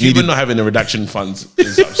Gooding... Cuba not having the redaction funds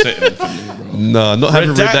is upsetting for me, bro. No, not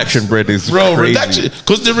having redaction bread is crazy.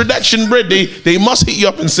 Because the redaction bread, they must hit you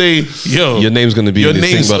up and say, yo, your name's going to be in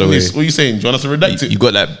this thing, by the way. What are you saying? Do you want us to redact it? You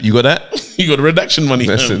got that? You got the redaction money.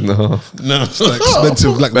 Listen, no. It's like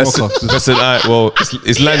expensive black marker. I said, all right, well,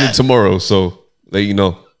 it's landing tomorrow, so let you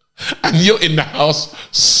know. And you're in the house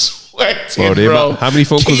sweating, bro. How many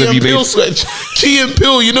phone calls have you made? Key and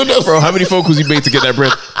Pill, you know that, bro. How many phone calls you made to get that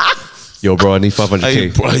bread? Yo, bro, I need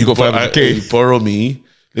 500K. You got 500K? Borrow me.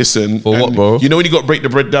 Listen. For what, bro? You know when you got to break the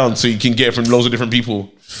bread down so you can get it from loads of different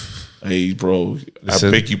people? Hey, bro, listen,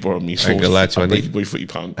 I beg you borrow me. I ain't gonna lie to you. I beg you borrow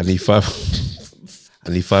 £40. I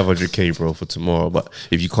need 500K, bro, for tomorrow. But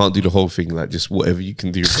if you can't do the whole thing, like just whatever you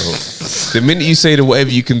can do, bro. The minute you say the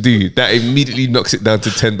whatever you can do, that immediately knocks it down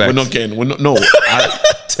to 10 bags. We're not, no.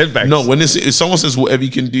 10 bags. No, if someone says whatever you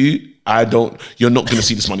can do, you're not going to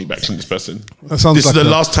see this money back from this person. This is the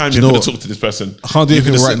last time you're going to talk to this person. I can't do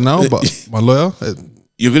anything right now, but my lawyer...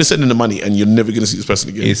 You're going to send in the money and you're never going to see this person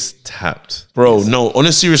again. It's tapped. Bro, no, on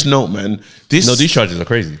a serious note, man. These charges are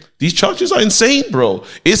crazy. These charges are insane, bro.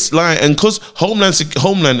 It's like, and because Homeland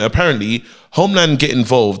get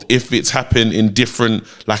involved if it's happened in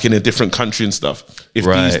in a different country and stuff. If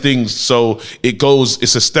these things, so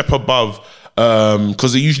it's a step above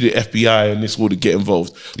because they're usually the FBI and this would get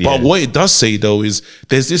involved. But what it does say though is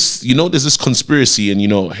there's this conspiracy, and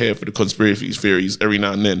here for the conspiracy theories every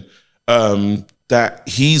now and then, that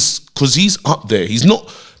because he's up there.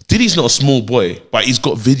 Diddy's not a small boy, but he's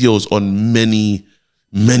got videos on many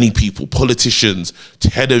people, politicians,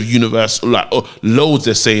 head of Universal, loads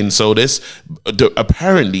they're saying. So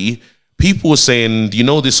apparently people were saying,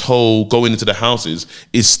 this whole going into the houses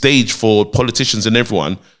is staged for politicians and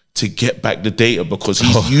everyone to get back the data, because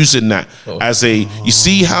he's using that as you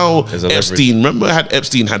see how Epstein, remember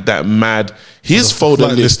Epstein had that mad, his folder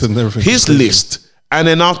list and everything, his list. And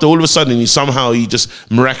then after, all of a sudden, he just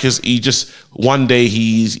one day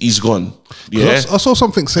he's gone. Yeah, I saw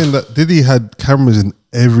something saying that Diddy had cameras in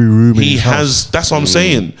every room. He has. That's what I'm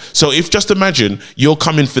saying. So if just imagine you're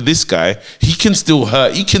coming for this guy, he can still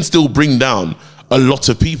hurt. He can still bring down a lot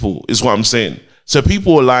of people. Is what I'm saying. So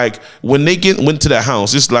people are like, when they went to their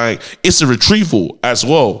house, it's like it's a retrieval as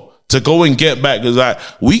well to go and get back. It's like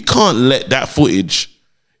we can't let that footage.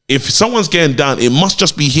 If someone's getting down, it must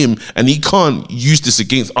just be him, and he can't use this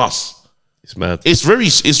against us. It's mad. It's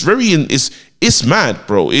mad,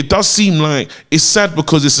 bro. It does seem like it's sad,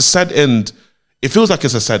 because it's a sad end. It feels like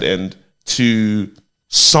it's a sad end to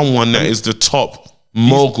someone that is the top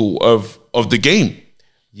mogul of the game.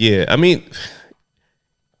 Yeah, I mean,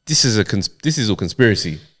 this is all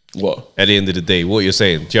conspiracy. What? At the end of the day, what you're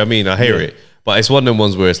saying. Do you know what I mean? I hear it, but it's one of them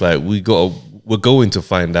ones where it's like we're going to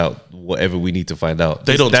find out whatever we need to find out.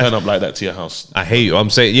 They don't turn up like that to your house. I hate you. I'm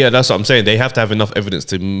saying, yeah, that's what I'm saying. They have to have enough evidence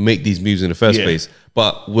to make these moves in the first place.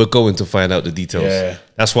 But we're going to find out the details. Yeah.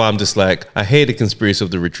 That's why I'm just like, I hate the conspiracy of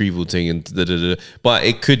the retrieval thing and but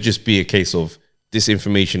it could just be a case of this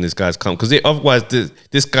information this guy's come, because otherwise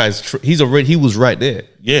this guy's he was right there.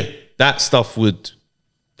 Yeah, that stuff would.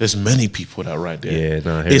 There's many people that are right there. Yeah,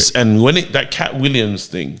 no, I hear it. And when that Cat Williams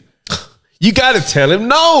thing, you got to tell him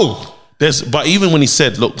no. But even when he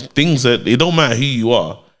said, look, it don't matter who you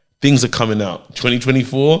are, things are coming out.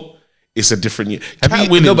 2024, it's a different year.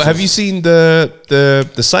 Have you seen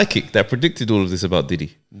the psychic that predicted all of this about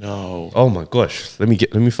Diddy? No. Oh my gosh. Let me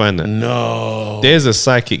find that. No. There's a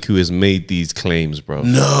psychic who has made these claims, bro.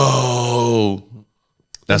 No.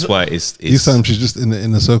 That's why it's this time she's just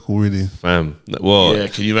in the circle, really. Fam. Well, yeah,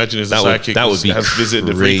 can you imagine as a psychic that would be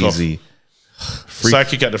crazy.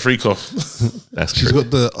 Psychic at the freak off. She's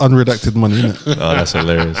got the unredacted money, innit? Oh, that's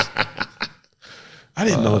hilarious. I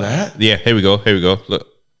didn't know that. Yeah, here we go. Look.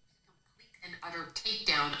 An utter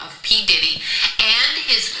takedown of P. Diddy and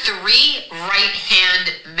his 3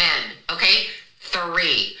 right-hand men. Okay?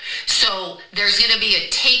 3. So there's going to be a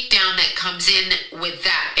takedown that comes in with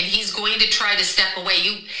that. And he's going to try to step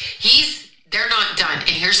away. They're not done. And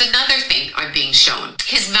here's another thing I'm being shown.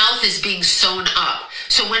 His mouth is being sewn up.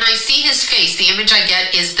 So when I see his face, the image I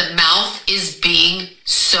get is the mouth is being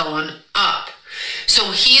sewn up.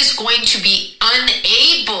 So he is going to be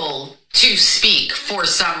unable to speak for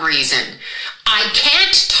some reason. I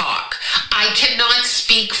can't talk. I cannot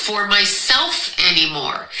speak for myself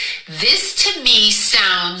anymore. This to me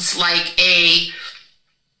sounds like a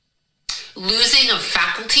losing of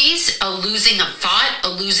faculties, a losing of thought, a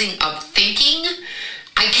losing of thinking.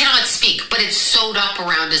 I cannot speak, but it's sewed up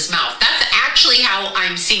around his mouth. That's actually how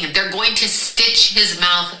I'm seeing it. They're going to stitch his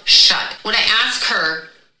mouth shut. When I ask her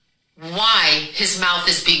why his mouth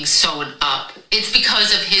is being sewn up, it's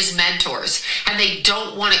because of his mentors, and they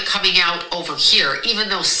don't want it coming out over here, even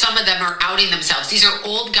though some of them are outing themselves. These are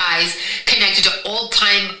old guys connected to old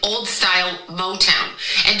time, old style Motown,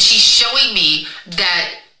 and she's showing me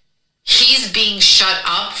that he's being shut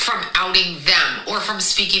up from outing them or from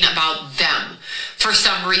speaking about them for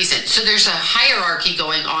some reason. So there's a hierarchy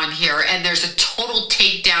going on here, and there's a total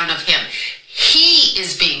takedown of him. He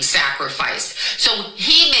is being sacrificed. So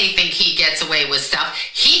he may think he gets away with stuff.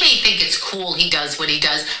 He may think it's cool he does what he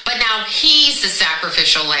does, but now he's the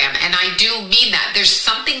sacrificial lamb. And I do mean that. There's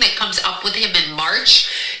something that comes up with him in March,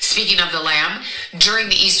 speaking of the lamb, during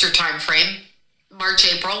the Easter time frame. March,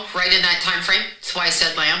 April, right in that time frame. That's why I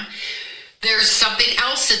said lamb. There's something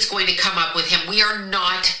else that's going to come up with him. We are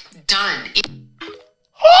not done.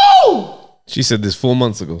 Oh! She said this 4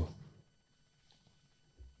 months ago.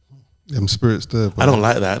 Them spirits there. Bro. I don't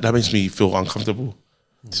like that. That makes me feel uncomfortable.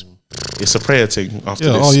 It's a prayer thing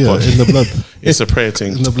after this. Oh yeah, in the blood. It's a prayer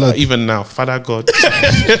thing. In the blood. Even now, Father God,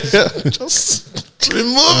 just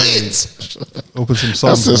remove it. Open some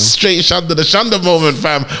psalms. That's a straight Shanda moment,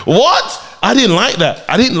 fam. What? I didn't like that.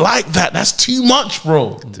 I didn't like that. That's too much,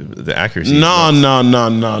 bro. The accuracy. No.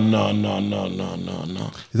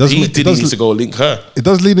 He needs to go link her. It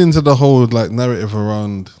does lead into the whole like narrative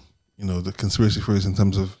around, the conspiracy theories in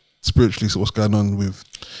terms of spiritually, so what's going on with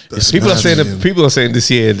people are saying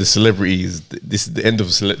this year the celebrity is this is the end of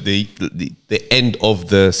the end of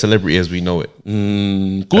the celebrity as we know it.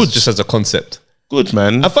 Good, just as a concept. Good,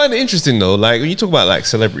 man. I find it interesting though, like when you talk about like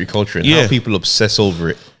celebrity culture and how people obsess over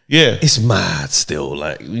it. Yeah, it's mad still.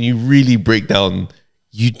 Like when you really break down,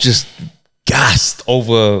 you just gassed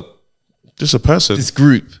over just a person, this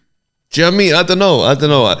group. Do you know what I mean? I don't know.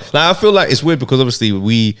 Like I feel like it's weird because obviously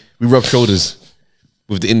we rub shoulders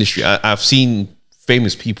with the industry. I've seen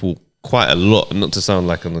famous people quite a lot, not to sound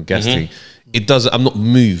like I'm a gas thing. It doesn't. I'm not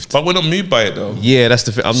moved, but we're not moved by it though. Yeah, that's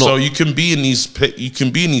the thing. I'm not. So you can be in these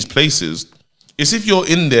places. It's if you're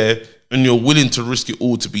in there and you're willing to risk it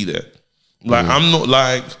all to be there. Like I'm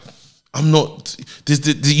not. There's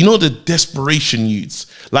the desperation youths.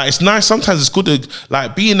 Like it's nice. Sometimes it's good to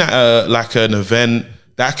like being at an event.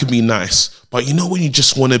 That could be nice. But you know when you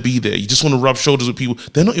just want to be there, you just want to rub shoulders with people.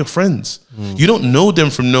 They're not your friends. You don't know them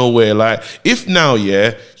from nowhere. Like if now,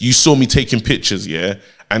 you saw me taking pictures,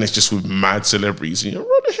 and it's just with mad celebrities, and you're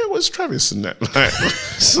what the hell was Travis and that? Like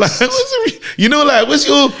what's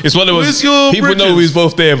your? It's one of those. People know he's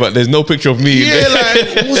both there, but there's no picture of me. Yeah,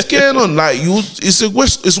 like what's going on? Like it's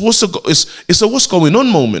a what's going on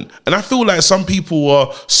moment, and I feel like some people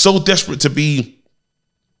are so desperate to be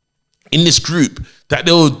in this group that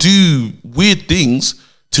they'll do weird things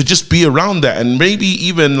to just be around that, and maybe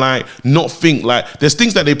even like not think like there's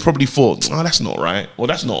things that they probably thought, oh, that's not right, or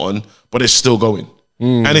that's not on, but it's still going.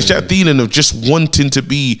 And it's that feeling of just wanting to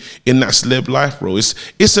be in that celeb life, bro.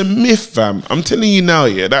 It's a myth, fam. I'm telling you now,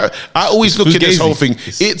 that I always look at this whole thing.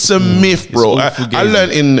 It's a myth, bro. I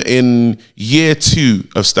learned in year 2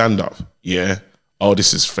 of stand-up, oh,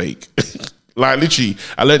 this is fake. Like literally,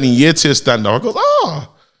 I learned in year 2 of stand-up. I go,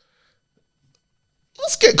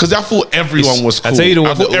 let's get, because I thought everyone was cool.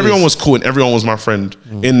 I thought everyone was cool and everyone was my friend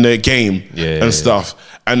in the game and stuff.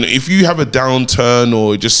 And if you have a downturn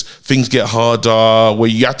or just things get harder, where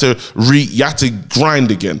you have to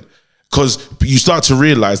grind again, because you start to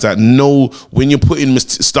realize that when you're putting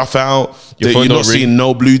stuff out, you're not seeing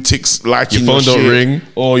no blue ticks like your phone don't ring,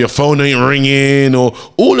 or your phone ain't ringing, or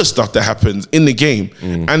all the stuff that happens in the game.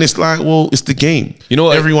 And it's like, well, it's the game. You know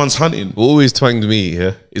what? Everyone's hunting. What always twanged me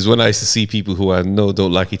is when I used to see people who I know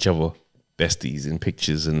don't like each other, besties in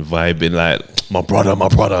pictures and vibing like my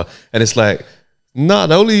brother, and it's like, nah,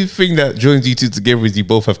 the only thing that joins you two together is you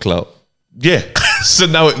both have clout. Yeah. So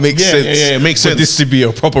now it makes sense. Yeah, it makes sense. For this to be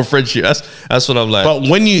a proper friendship. That's what I'm like. But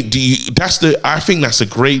when I think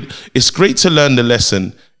it's great to learn the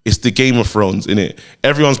lesson. It's the Game of Thrones, innit?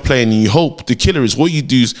 Everyone's playing and you hope the killer is what you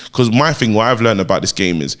do. Because what I've learned about this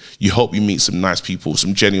game is you hope you meet some nice people,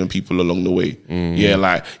 some genuine people along the way. Yeah,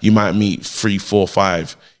 like you might meet 3, 4,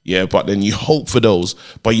 5. Yeah, but then you hope for those.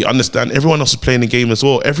 But you understand everyone else is playing the game as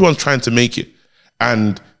well. Everyone's trying to make it.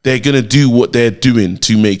 And they're going to do what they're doing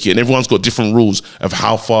to make it. And everyone's got different rules of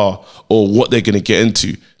how far or what they're going to get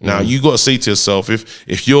into. Now, you got to say to yourself,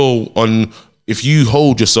 if you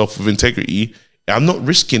hold yourself with integrity, I'm not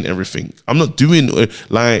risking everything. I'm not doing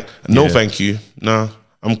thank you. Nah,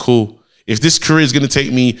 I'm cool. If this career is going to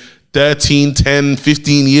take me 13, 10,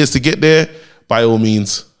 15 years to get there, by all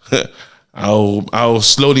means, I'll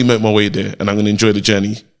slowly make my way there and I'm going to enjoy the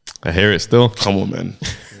journey. I hear it still. Come on, man.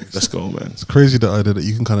 Let's go, man. It's crazy the idea that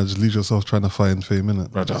you can kind of just lose yourself trying to find fame,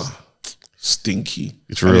 innit? Brother, stinky.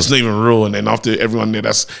 It's real. It's not even real. And then after everyone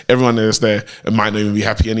that's there, it might not even be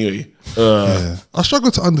happy anyway. I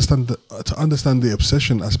struggle to understand the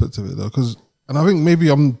obsession aspect of it though, and I think maybe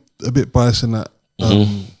I'm a bit biased in that,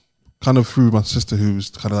 kind of through my sister who's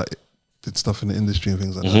kind of like did stuff in the industry and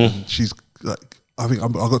things like that. And she's like, I think I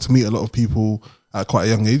got to meet a lot of people at quite a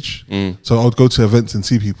young age. So I would go to events and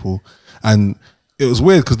see people, and it was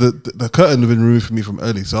weird because the curtain had been removed for me from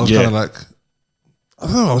early. So I was kind of like, I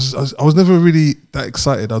don't know, I was never really that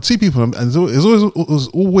excited. I'd see people and it was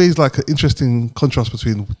always like an interesting contrast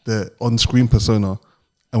between the on-screen persona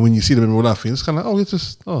and when you see them in real life. It's kind of like,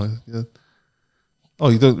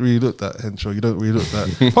 you don't really look that hench, or you don't really look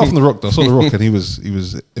that. Apart from The Rock though, I saw The Rock and he was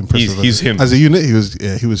impressive. He's him. As a unit, he was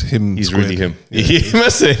him. He's squared. really him. He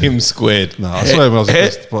must say him squared. No, I saw him when I was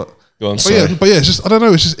impressed, but it's just, I don't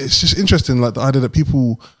know, it's just interesting, like the idea that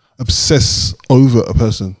people obsess over a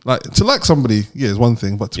person. Like to like somebody, is one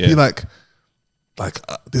thing, but to be like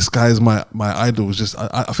this guy is my idol is just,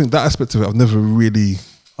 I think that aspect of it I've never really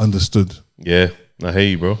understood. Yeah, I hear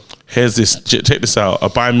you, bro. Here's this, check this out. A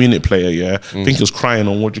Bayern Munich player, I think he was crying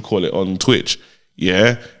on, on Twitch.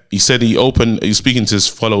 He said he's speaking to his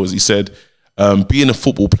followers, he said, being a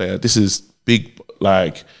football player, this is big,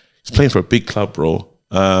 like, he's playing for a big club, bro.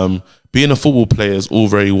 Being a football player is all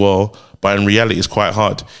very well, but in reality it's quite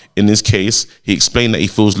hard. In this case, he explained that he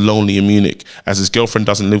feels lonely in Munich as his girlfriend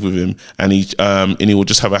doesn't live with him, and he will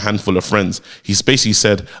just have a handful of friends. He's basically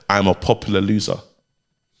said, I'm a popular loser.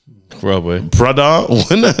 Brother,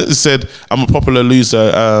 when I said I'm a popular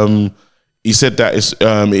loser, he said that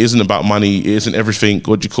it isn't about money, it isn't everything,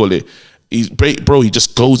 what do you call it? He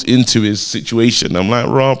just goes into his situation. I'm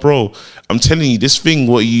like, bro, I'm telling you, this thing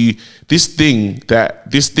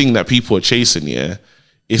that people are chasing, yeah,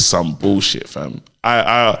 is some bullshit, fam.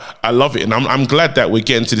 I love it, and I'm glad that we're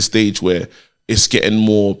getting to the stage where it's getting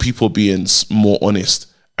more people being more honest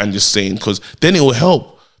and just saying, because then it will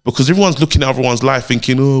help. Because everyone's looking at everyone's life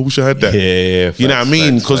thinking, oh, I wish I had that. Yeah, you know what I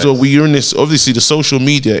mean? Because we're in this, obviously the social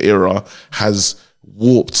media era has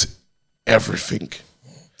warped everything.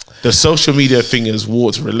 The social media thing has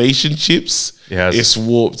warped relationships. It's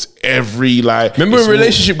warped every like. Remember when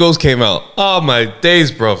Relationship Goals came out? Oh my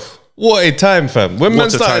days, bro. What a time, fam. When man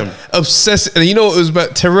started obsessing, and you know it was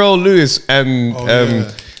about Terrell Lewis and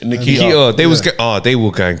Nikita. They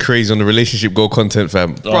were going crazy on the relationship goal content,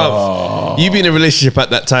 fam. Bruv, you be in a relationship at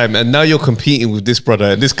that time, and now you're competing with this brother,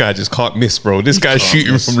 and this guy just can't miss, bro. This guy's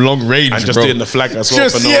shooting from long range, and just bro. doing the flag as well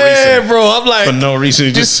for no reason. Yeah, bro. I'm like, for no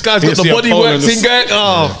reason. This guy's got the body work thing going.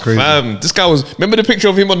 Oh, fam. This guy was. Remember the picture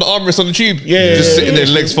of him on the armrest on the tube? Yeah, just sitting there,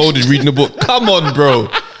 legs folded, reading a book. Come on, bro.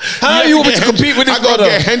 How you want me to compete with this brother?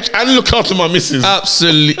 I gotta get and look after my missus.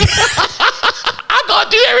 Absolutely. I gotta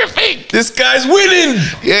do everything. This guy's winning.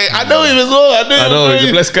 Yeah, I know him as well. I know he's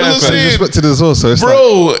a blessed guy. He's respected as well. So it's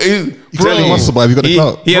bro, you muscle, but have you got the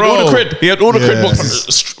clout? He had all the cred. He had all the cred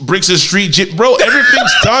boxes. Bricks and street jip, bro.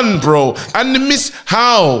 Everything's done, bro. And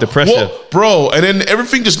the pressure, bro. And then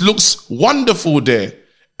everything just looks wonderful there.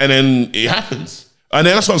 And then it happens. And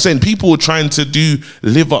then that's what I'm saying. People are trying to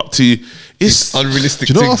live up to it's unrealistic.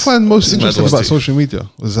 Do you know what I find most interesting about social media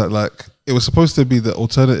was that like it was supposed to be the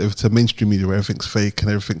alternative to mainstream media where everything's fake and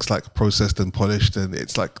everything's like processed and polished and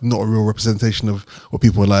it's like not a real representation of what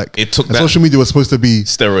people are like. It took and social media was supposed to be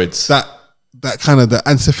steroids. That kind of the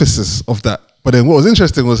antithesis of that. But then what was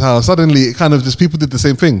interesting was how suddenly it kind of just people did the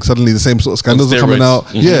same thing. Suddenly the same sort of scandals were coming out.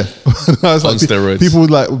 Mm-hmm. Yeah. On steroids. People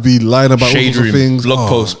would be lying about all sorts of things. Blog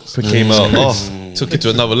posts came out. Took it to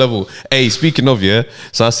another level. Hey, speaking of,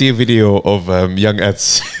 so I see a video of young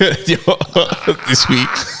ads this week.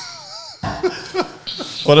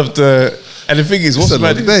 One of and the thing is, what's the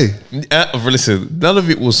matter? Listen, none of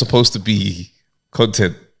it was supposed to be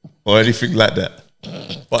content or anything like that.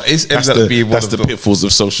 But it's ended up being one of the pitfalls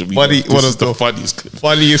of social media. One of the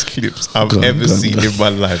funniest clips I've ever seen in my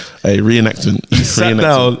life. Hey, reenactment. He sat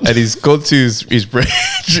down and he's gone to his break.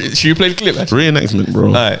 Should you play the clip? Actually? Reenactment, bro.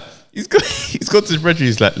 All right. He's got to his brethren.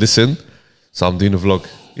 He's like, listen, so I'm doing a vlog.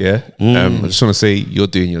 Yeah. I just want to say you're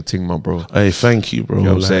doing your thing, my bro. Hey, thank you, bro. You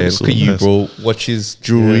know what I'm saying? Look at you, bro. Watches,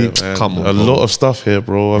 jewelry. Yeah, come on, a lot of stuff here,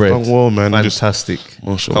 bro. I've done well, man. Fantastic.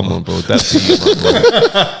 Come on, bro. That's you, bro.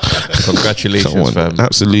 Congratulations, fam.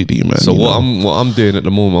 Absolutely, man. So what I'm doing at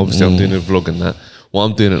the moment, obviously I'm doing a vlog and that. What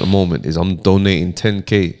I'm doing at the moment is I'm donating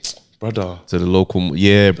 10K. Brother, to the local,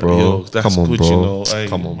 yeah, bro. Yo, come on, good, bro. You know. Hey,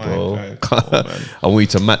 come on, bro. I want you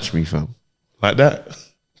to match me, fam. Like that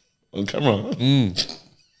on camera.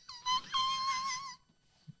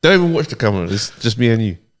 Don't even watch the camera. It's just me and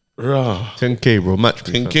you. 10K, bro. Match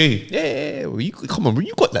me. 10K. Yeah. Well, come on, bro.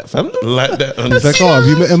 You got that, fam. Like that. He's like, have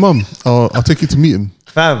you met your mum? I'll take you to meet him,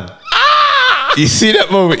 fam. You see that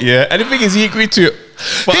moment, yeah? And the thing is, he agreed to it.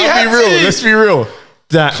 But I'll be real. Let's be real.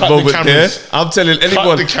 That moment there, I'm telling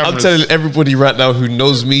everybody right now who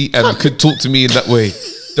knows me and could talk to me in that way,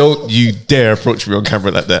 don't you dare approach me on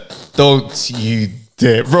camera like that. Don't you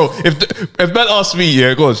dare, bro. If man asks me,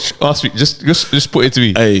 yeah, go on, ask me. Just put it to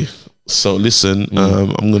me. Hey, so listen,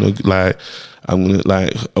 I'm gonna like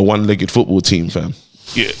a one-legged football team, fam.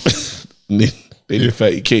 Yeah, they did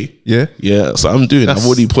 30K. Yeah. So I'm doing. I've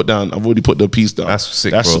already put the piece down. That's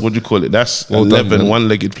sick, bro. What do you call it? That's 11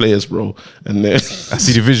 one-legged players, bro. And then I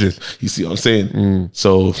see the vision. You see what I'm saying?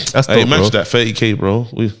 So that's dope, match that 30K, bro.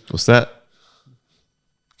 What's that?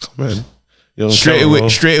 Come on.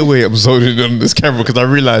 Straight away, I'm zoning in on this camera because I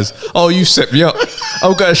realized, you set me up.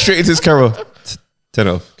 I'm going straight into this camera. 10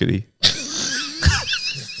 off, Kitty.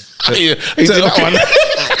 Turn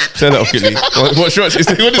it off, Kitty. Watch.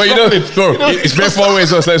 But you know, bro, it's very far away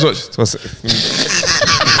as well. So let's watch.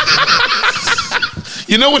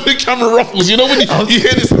 You know when the camera ruffles, you know when you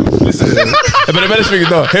hear this. Listen. But the best thing is,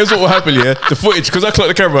 here's what will happen, yeah? The footage, because I clocked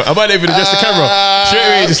the camera, I might not even adjust the camera. Straight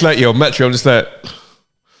away, just like, yo, match you. I'm just like,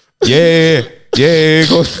 yeah. Yeah,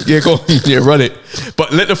 go on. Yeah, run it.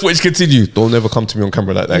 But let the footage continue. Don't ever come to me on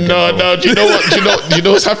camera like that. No. Do you know what? Do you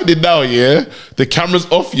know what's happening now? Yeah, the camera's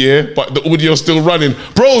off. Yeah, but the audio's still running.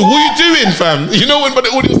 Bro, what are you doing, fam? You know when, but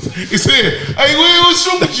the audio is here. Hey, what's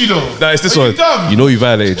wrong with you, though? Nah, it's this one. You know you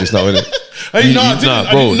violated just now, innit? Hey, I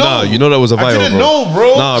didn't know. You know that was a viral, I didn't know,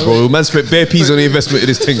 bro. Nah, bro. Man spent bare peas on the investment of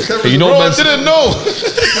this thing. You know, bro, I didn't know.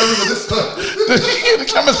 The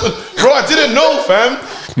camera's bro, I didn't know, fam.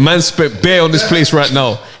 Man spent bare on this place right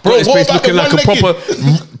now. Bro, this place looking like a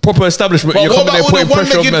proper establishment. But you're coming there putting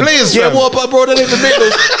pressure on man. Players, yeah, what about, bro? They don't even make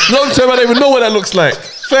those. Long term, I don't even know what that looks like.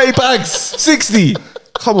 30 bags, 60.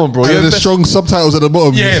 Come on, bro. And the strong subtitles at the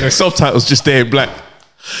bottom. Yeah, the subtitles just there in black.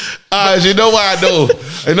 You know what I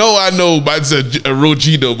know? I know man's a real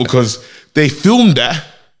G though, because they filmed that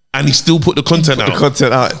and he still put the content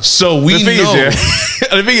out. So we know.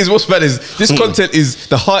 And the thing is, what's bad is this content is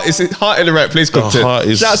the heart. It's heart in the right place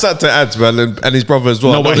content. Shouts out to Ads, man, and his brother as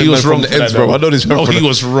well. No, but he was wrong for that, bro. I know this. No, he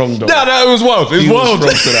was wrong though. No, it was wild. It was wild. Wrong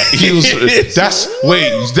for that. He was.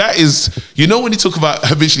 That is. You know when he talk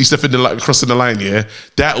about eventually stepping crossing the line, yeah,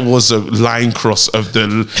 that was a line cross of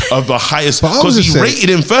the highest, because he rated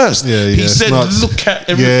him first. Yeah, he said, "Look at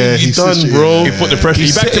everything he's done, bro." He put the pressure.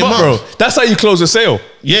 He backed him up, bro. That's how you close a sale.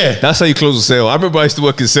 Yeah, that's how you close a sale. I remember I used to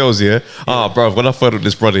work in sales. Yeah, bro. When I followed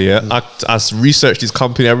this brother, yeah, I researched his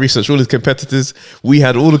company. I researched all his competitors. We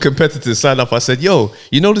had all the competitors sign up. I said, "Yo,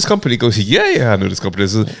 you know this company?" He goes, "Yeah, I know this company.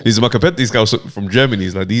 These are my competitors." These guys from Germany.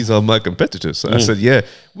 He's like, "These are my competitors." So I said, "Yeah,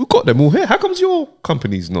 we've got them all here. How comes your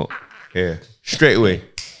company's not here?" Straight away.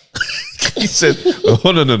 He said,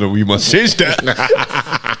 "Oh no, we must change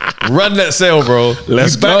that." Run that sale, bro.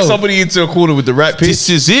 Let's back somebody into a corner with the right pitch. This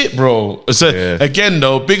is it, bro. So again,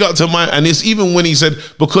 though, big up to mine. And it's even when he said,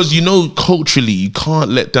 because you know, culturally, you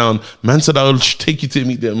can't let down. Man said, "I'll take you to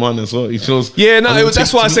meet that man as well." He goes,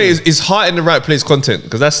 that's why I say it's heart in the right place content,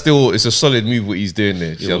 because that's still, it's a solid move what he's doing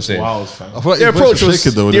there. You know what I'm saying? Wild, fam. I feel like the approach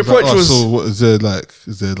was. So what is there like?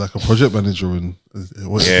 Is there like a project manager and?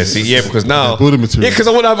 Because now, building material. because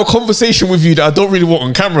I want to have a conversation with you that I don't really want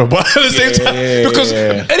on camera, but at the same time, because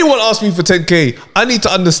anyone asks me for 10K, I need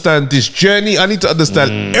to understand this journey. I need to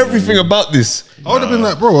understand everything about this. I would have been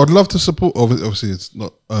like, bro, I'd love to support. Obviously, it's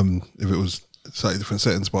not if it was slightly different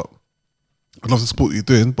settings, but I'd love to support what you're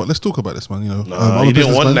doing. But let's talk about this, man. You know, he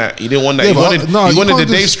didn't want that. He didn't want that. Yeah, he wanted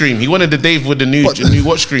the Dave screen. He wanted the Dave with the new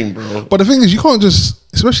watch screen, bro. But the thing is, you can't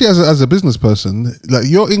just, especially as a business person, like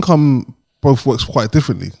your income both works quite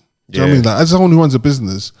differently. Do you know what I mean? Like, as someone who runs a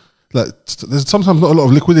business, like there's sometimes not a lot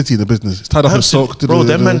of liquidity in the business. It's tied up in stock. Bro,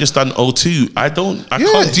 that man just done O2. I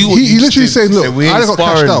can't do what he literally saying, look, I got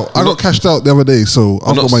cashed out. I got cashed out the other day, so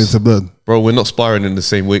I've got money to burn. Bro, we're not sparring in the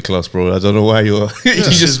same weight class, bro. I don't know why you're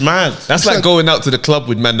just mad. That's like going out to the club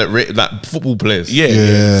with man that like football players.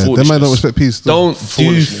 Yeah. Them man don't respect peace. Don't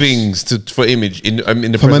do things for image in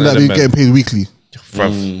the present that be getting paid weekly.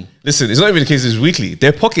 Listen, it's not even the case it's weekly.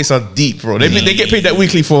 Their pockets are deep, bro. They get paid that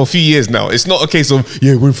weekly for a few years now. It's not a case of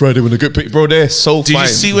when Friday when they get paid, bro. They're so fine. Did you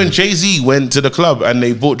see when Jay-Z went to the club and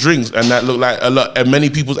they bought drinks and that looked like a lot and many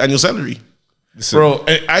people's annual salary? Listen, bro,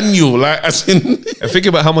 annual, like as in. And think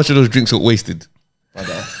about how much of those drinks got wasted.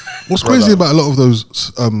 What's crazy about a lot of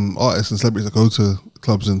those artists and celebrities that go to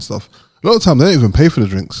clubs and stuff? A lot of the time they don't even pay for the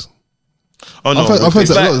drinks. Oh no! I've heard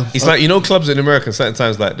that it's like, you know, clubs in America. Certain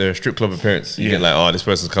times, like their strip club appearance, you get like, oh, this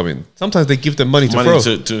person's coming. Sometimes they give them money to throw.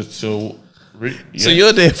 So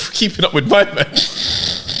you're there keeping up with my man.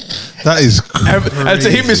 That is crazy. And to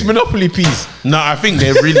him, it's monopoly piece. No, I think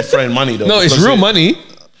they're really throwing money though. No, it's real money.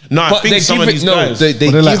 No, I think some of these guys,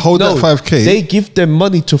 they're like, hold that 5K. They give them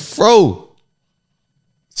money to throw.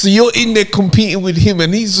 So you're in there competing with him,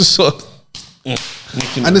 and he's just sort of.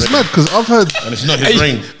 And it's mad because I've heard, and it's not his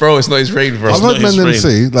rain, bro. It's not his rain, bro. I've heard men then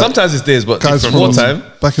say, like, sometimes it's theirs, but guys from one time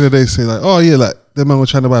back in the day say like, oh yeah, like them man were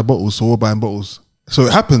trying to buy bottles, so we're buying bottles. So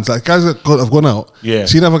it happens, like guys that have gone out,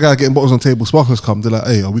 see another guy getting bottles on the table, sparklers come, they're like,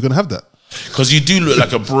 hey, are we gonna have that? Because you do look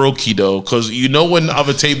like a brokey though, because you know when the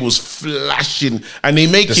other tables flashing and they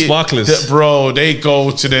make the sparklers, bro, they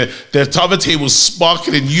go to the other tables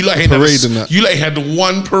sparkling. You like had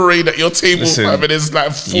one parade at your table, and there's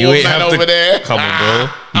like 4 men over there. Come on,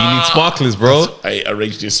 bro. You need sparklers, bro. I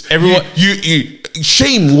arrange this. Everyone, you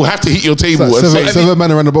shame will have to hit your table. Like seven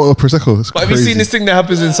men around a bottle of Prosecco. But have you seen this thing that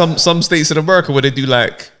happens in some states in America where they do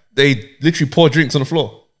like they literally pour drinks on the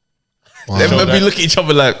floor? Wow. They maybe look at each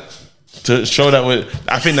other like. To show that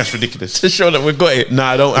I think that's ridiculous. To show that we got it. Nah,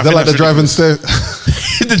 I don't. Is that like the driving stare?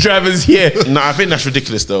 The driver's here. Nah, I think that's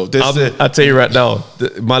ridiculous though. I'll tell you right now,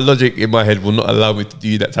 my logic in my head will not allow me to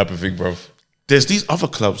do that type of thing, bro. there's these other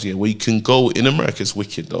clubs here where you can go. In America, it's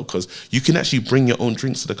wicked though, because you can actually bring your own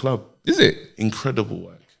drinks to the club. Is it?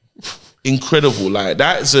 Incredible, incredible. Like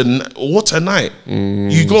that's what a night.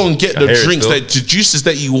 You go and get the drinks, the juices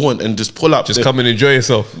that you want, and just pull up. Just come and enjoy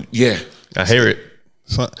yourself. Yeah, I hear it.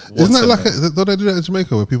 So, isn't that like don't they do that in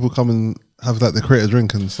Jamaica where people come and have like they create a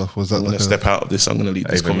drink and stuff? Was that I'm like gonna step out of this? I'm gonna leave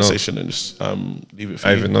this conversation and just leave it for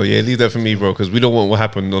I you. even know. Yeah, leave that for me, bro, because we don't want what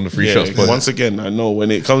happened on the free shots. But once again, I know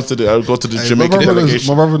when it comes to I'll go to the Jamaican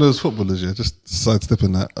delegation. My brother knows footballers, just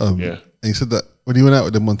sidestepping that. And he said that when he went out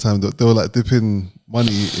with them one time, they were like dipping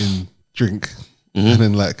money in drink and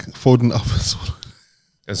then like folding it up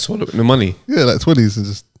and swallowing the money. Yeah, like 20s and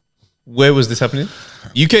just. Where was this happening?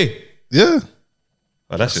 UK. Yeah.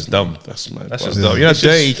 Oh, that's just dumb. That's mad. That's just dumb. You know,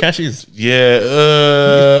 dirty cashes. Yeah.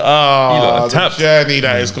 The journey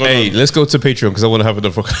that is going on. Hey, let's go to Patreon because I want to have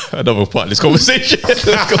another part of this conversation.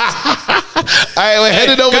 Alright, we're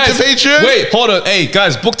headed over to Patreon. Wait, hold on. Hey,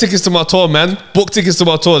 guys, book tickets to my tour, man. Book tickets to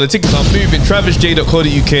my tour. The tickets are moving.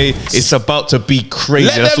 TravisJ.co.uk. It's about to be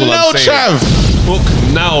crazy. Let them know, Trav. Book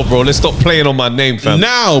now, bro. Let's stop playing on my name, fam.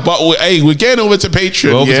 Now, but we're getting over to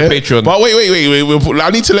Patreon. We're over to Patreon. But wait. I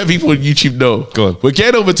need to let people on YouTube know. Go on. We're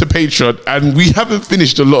getting over to Patreon, and we haven't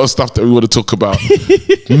finished a lot of stuff that we want to talk about.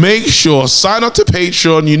 Make sure, sign up to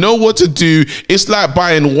Patreon. You know what to do. It's like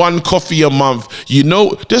buying one coffee a month. You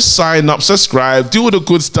know, just sign up, subscribe, do all the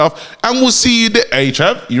good stuff, and we'll see you there. Hey,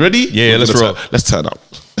 Trav, you ready? Yeah, let's roll. Let's turn up.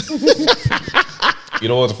 You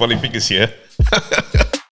know what the funny thing is here?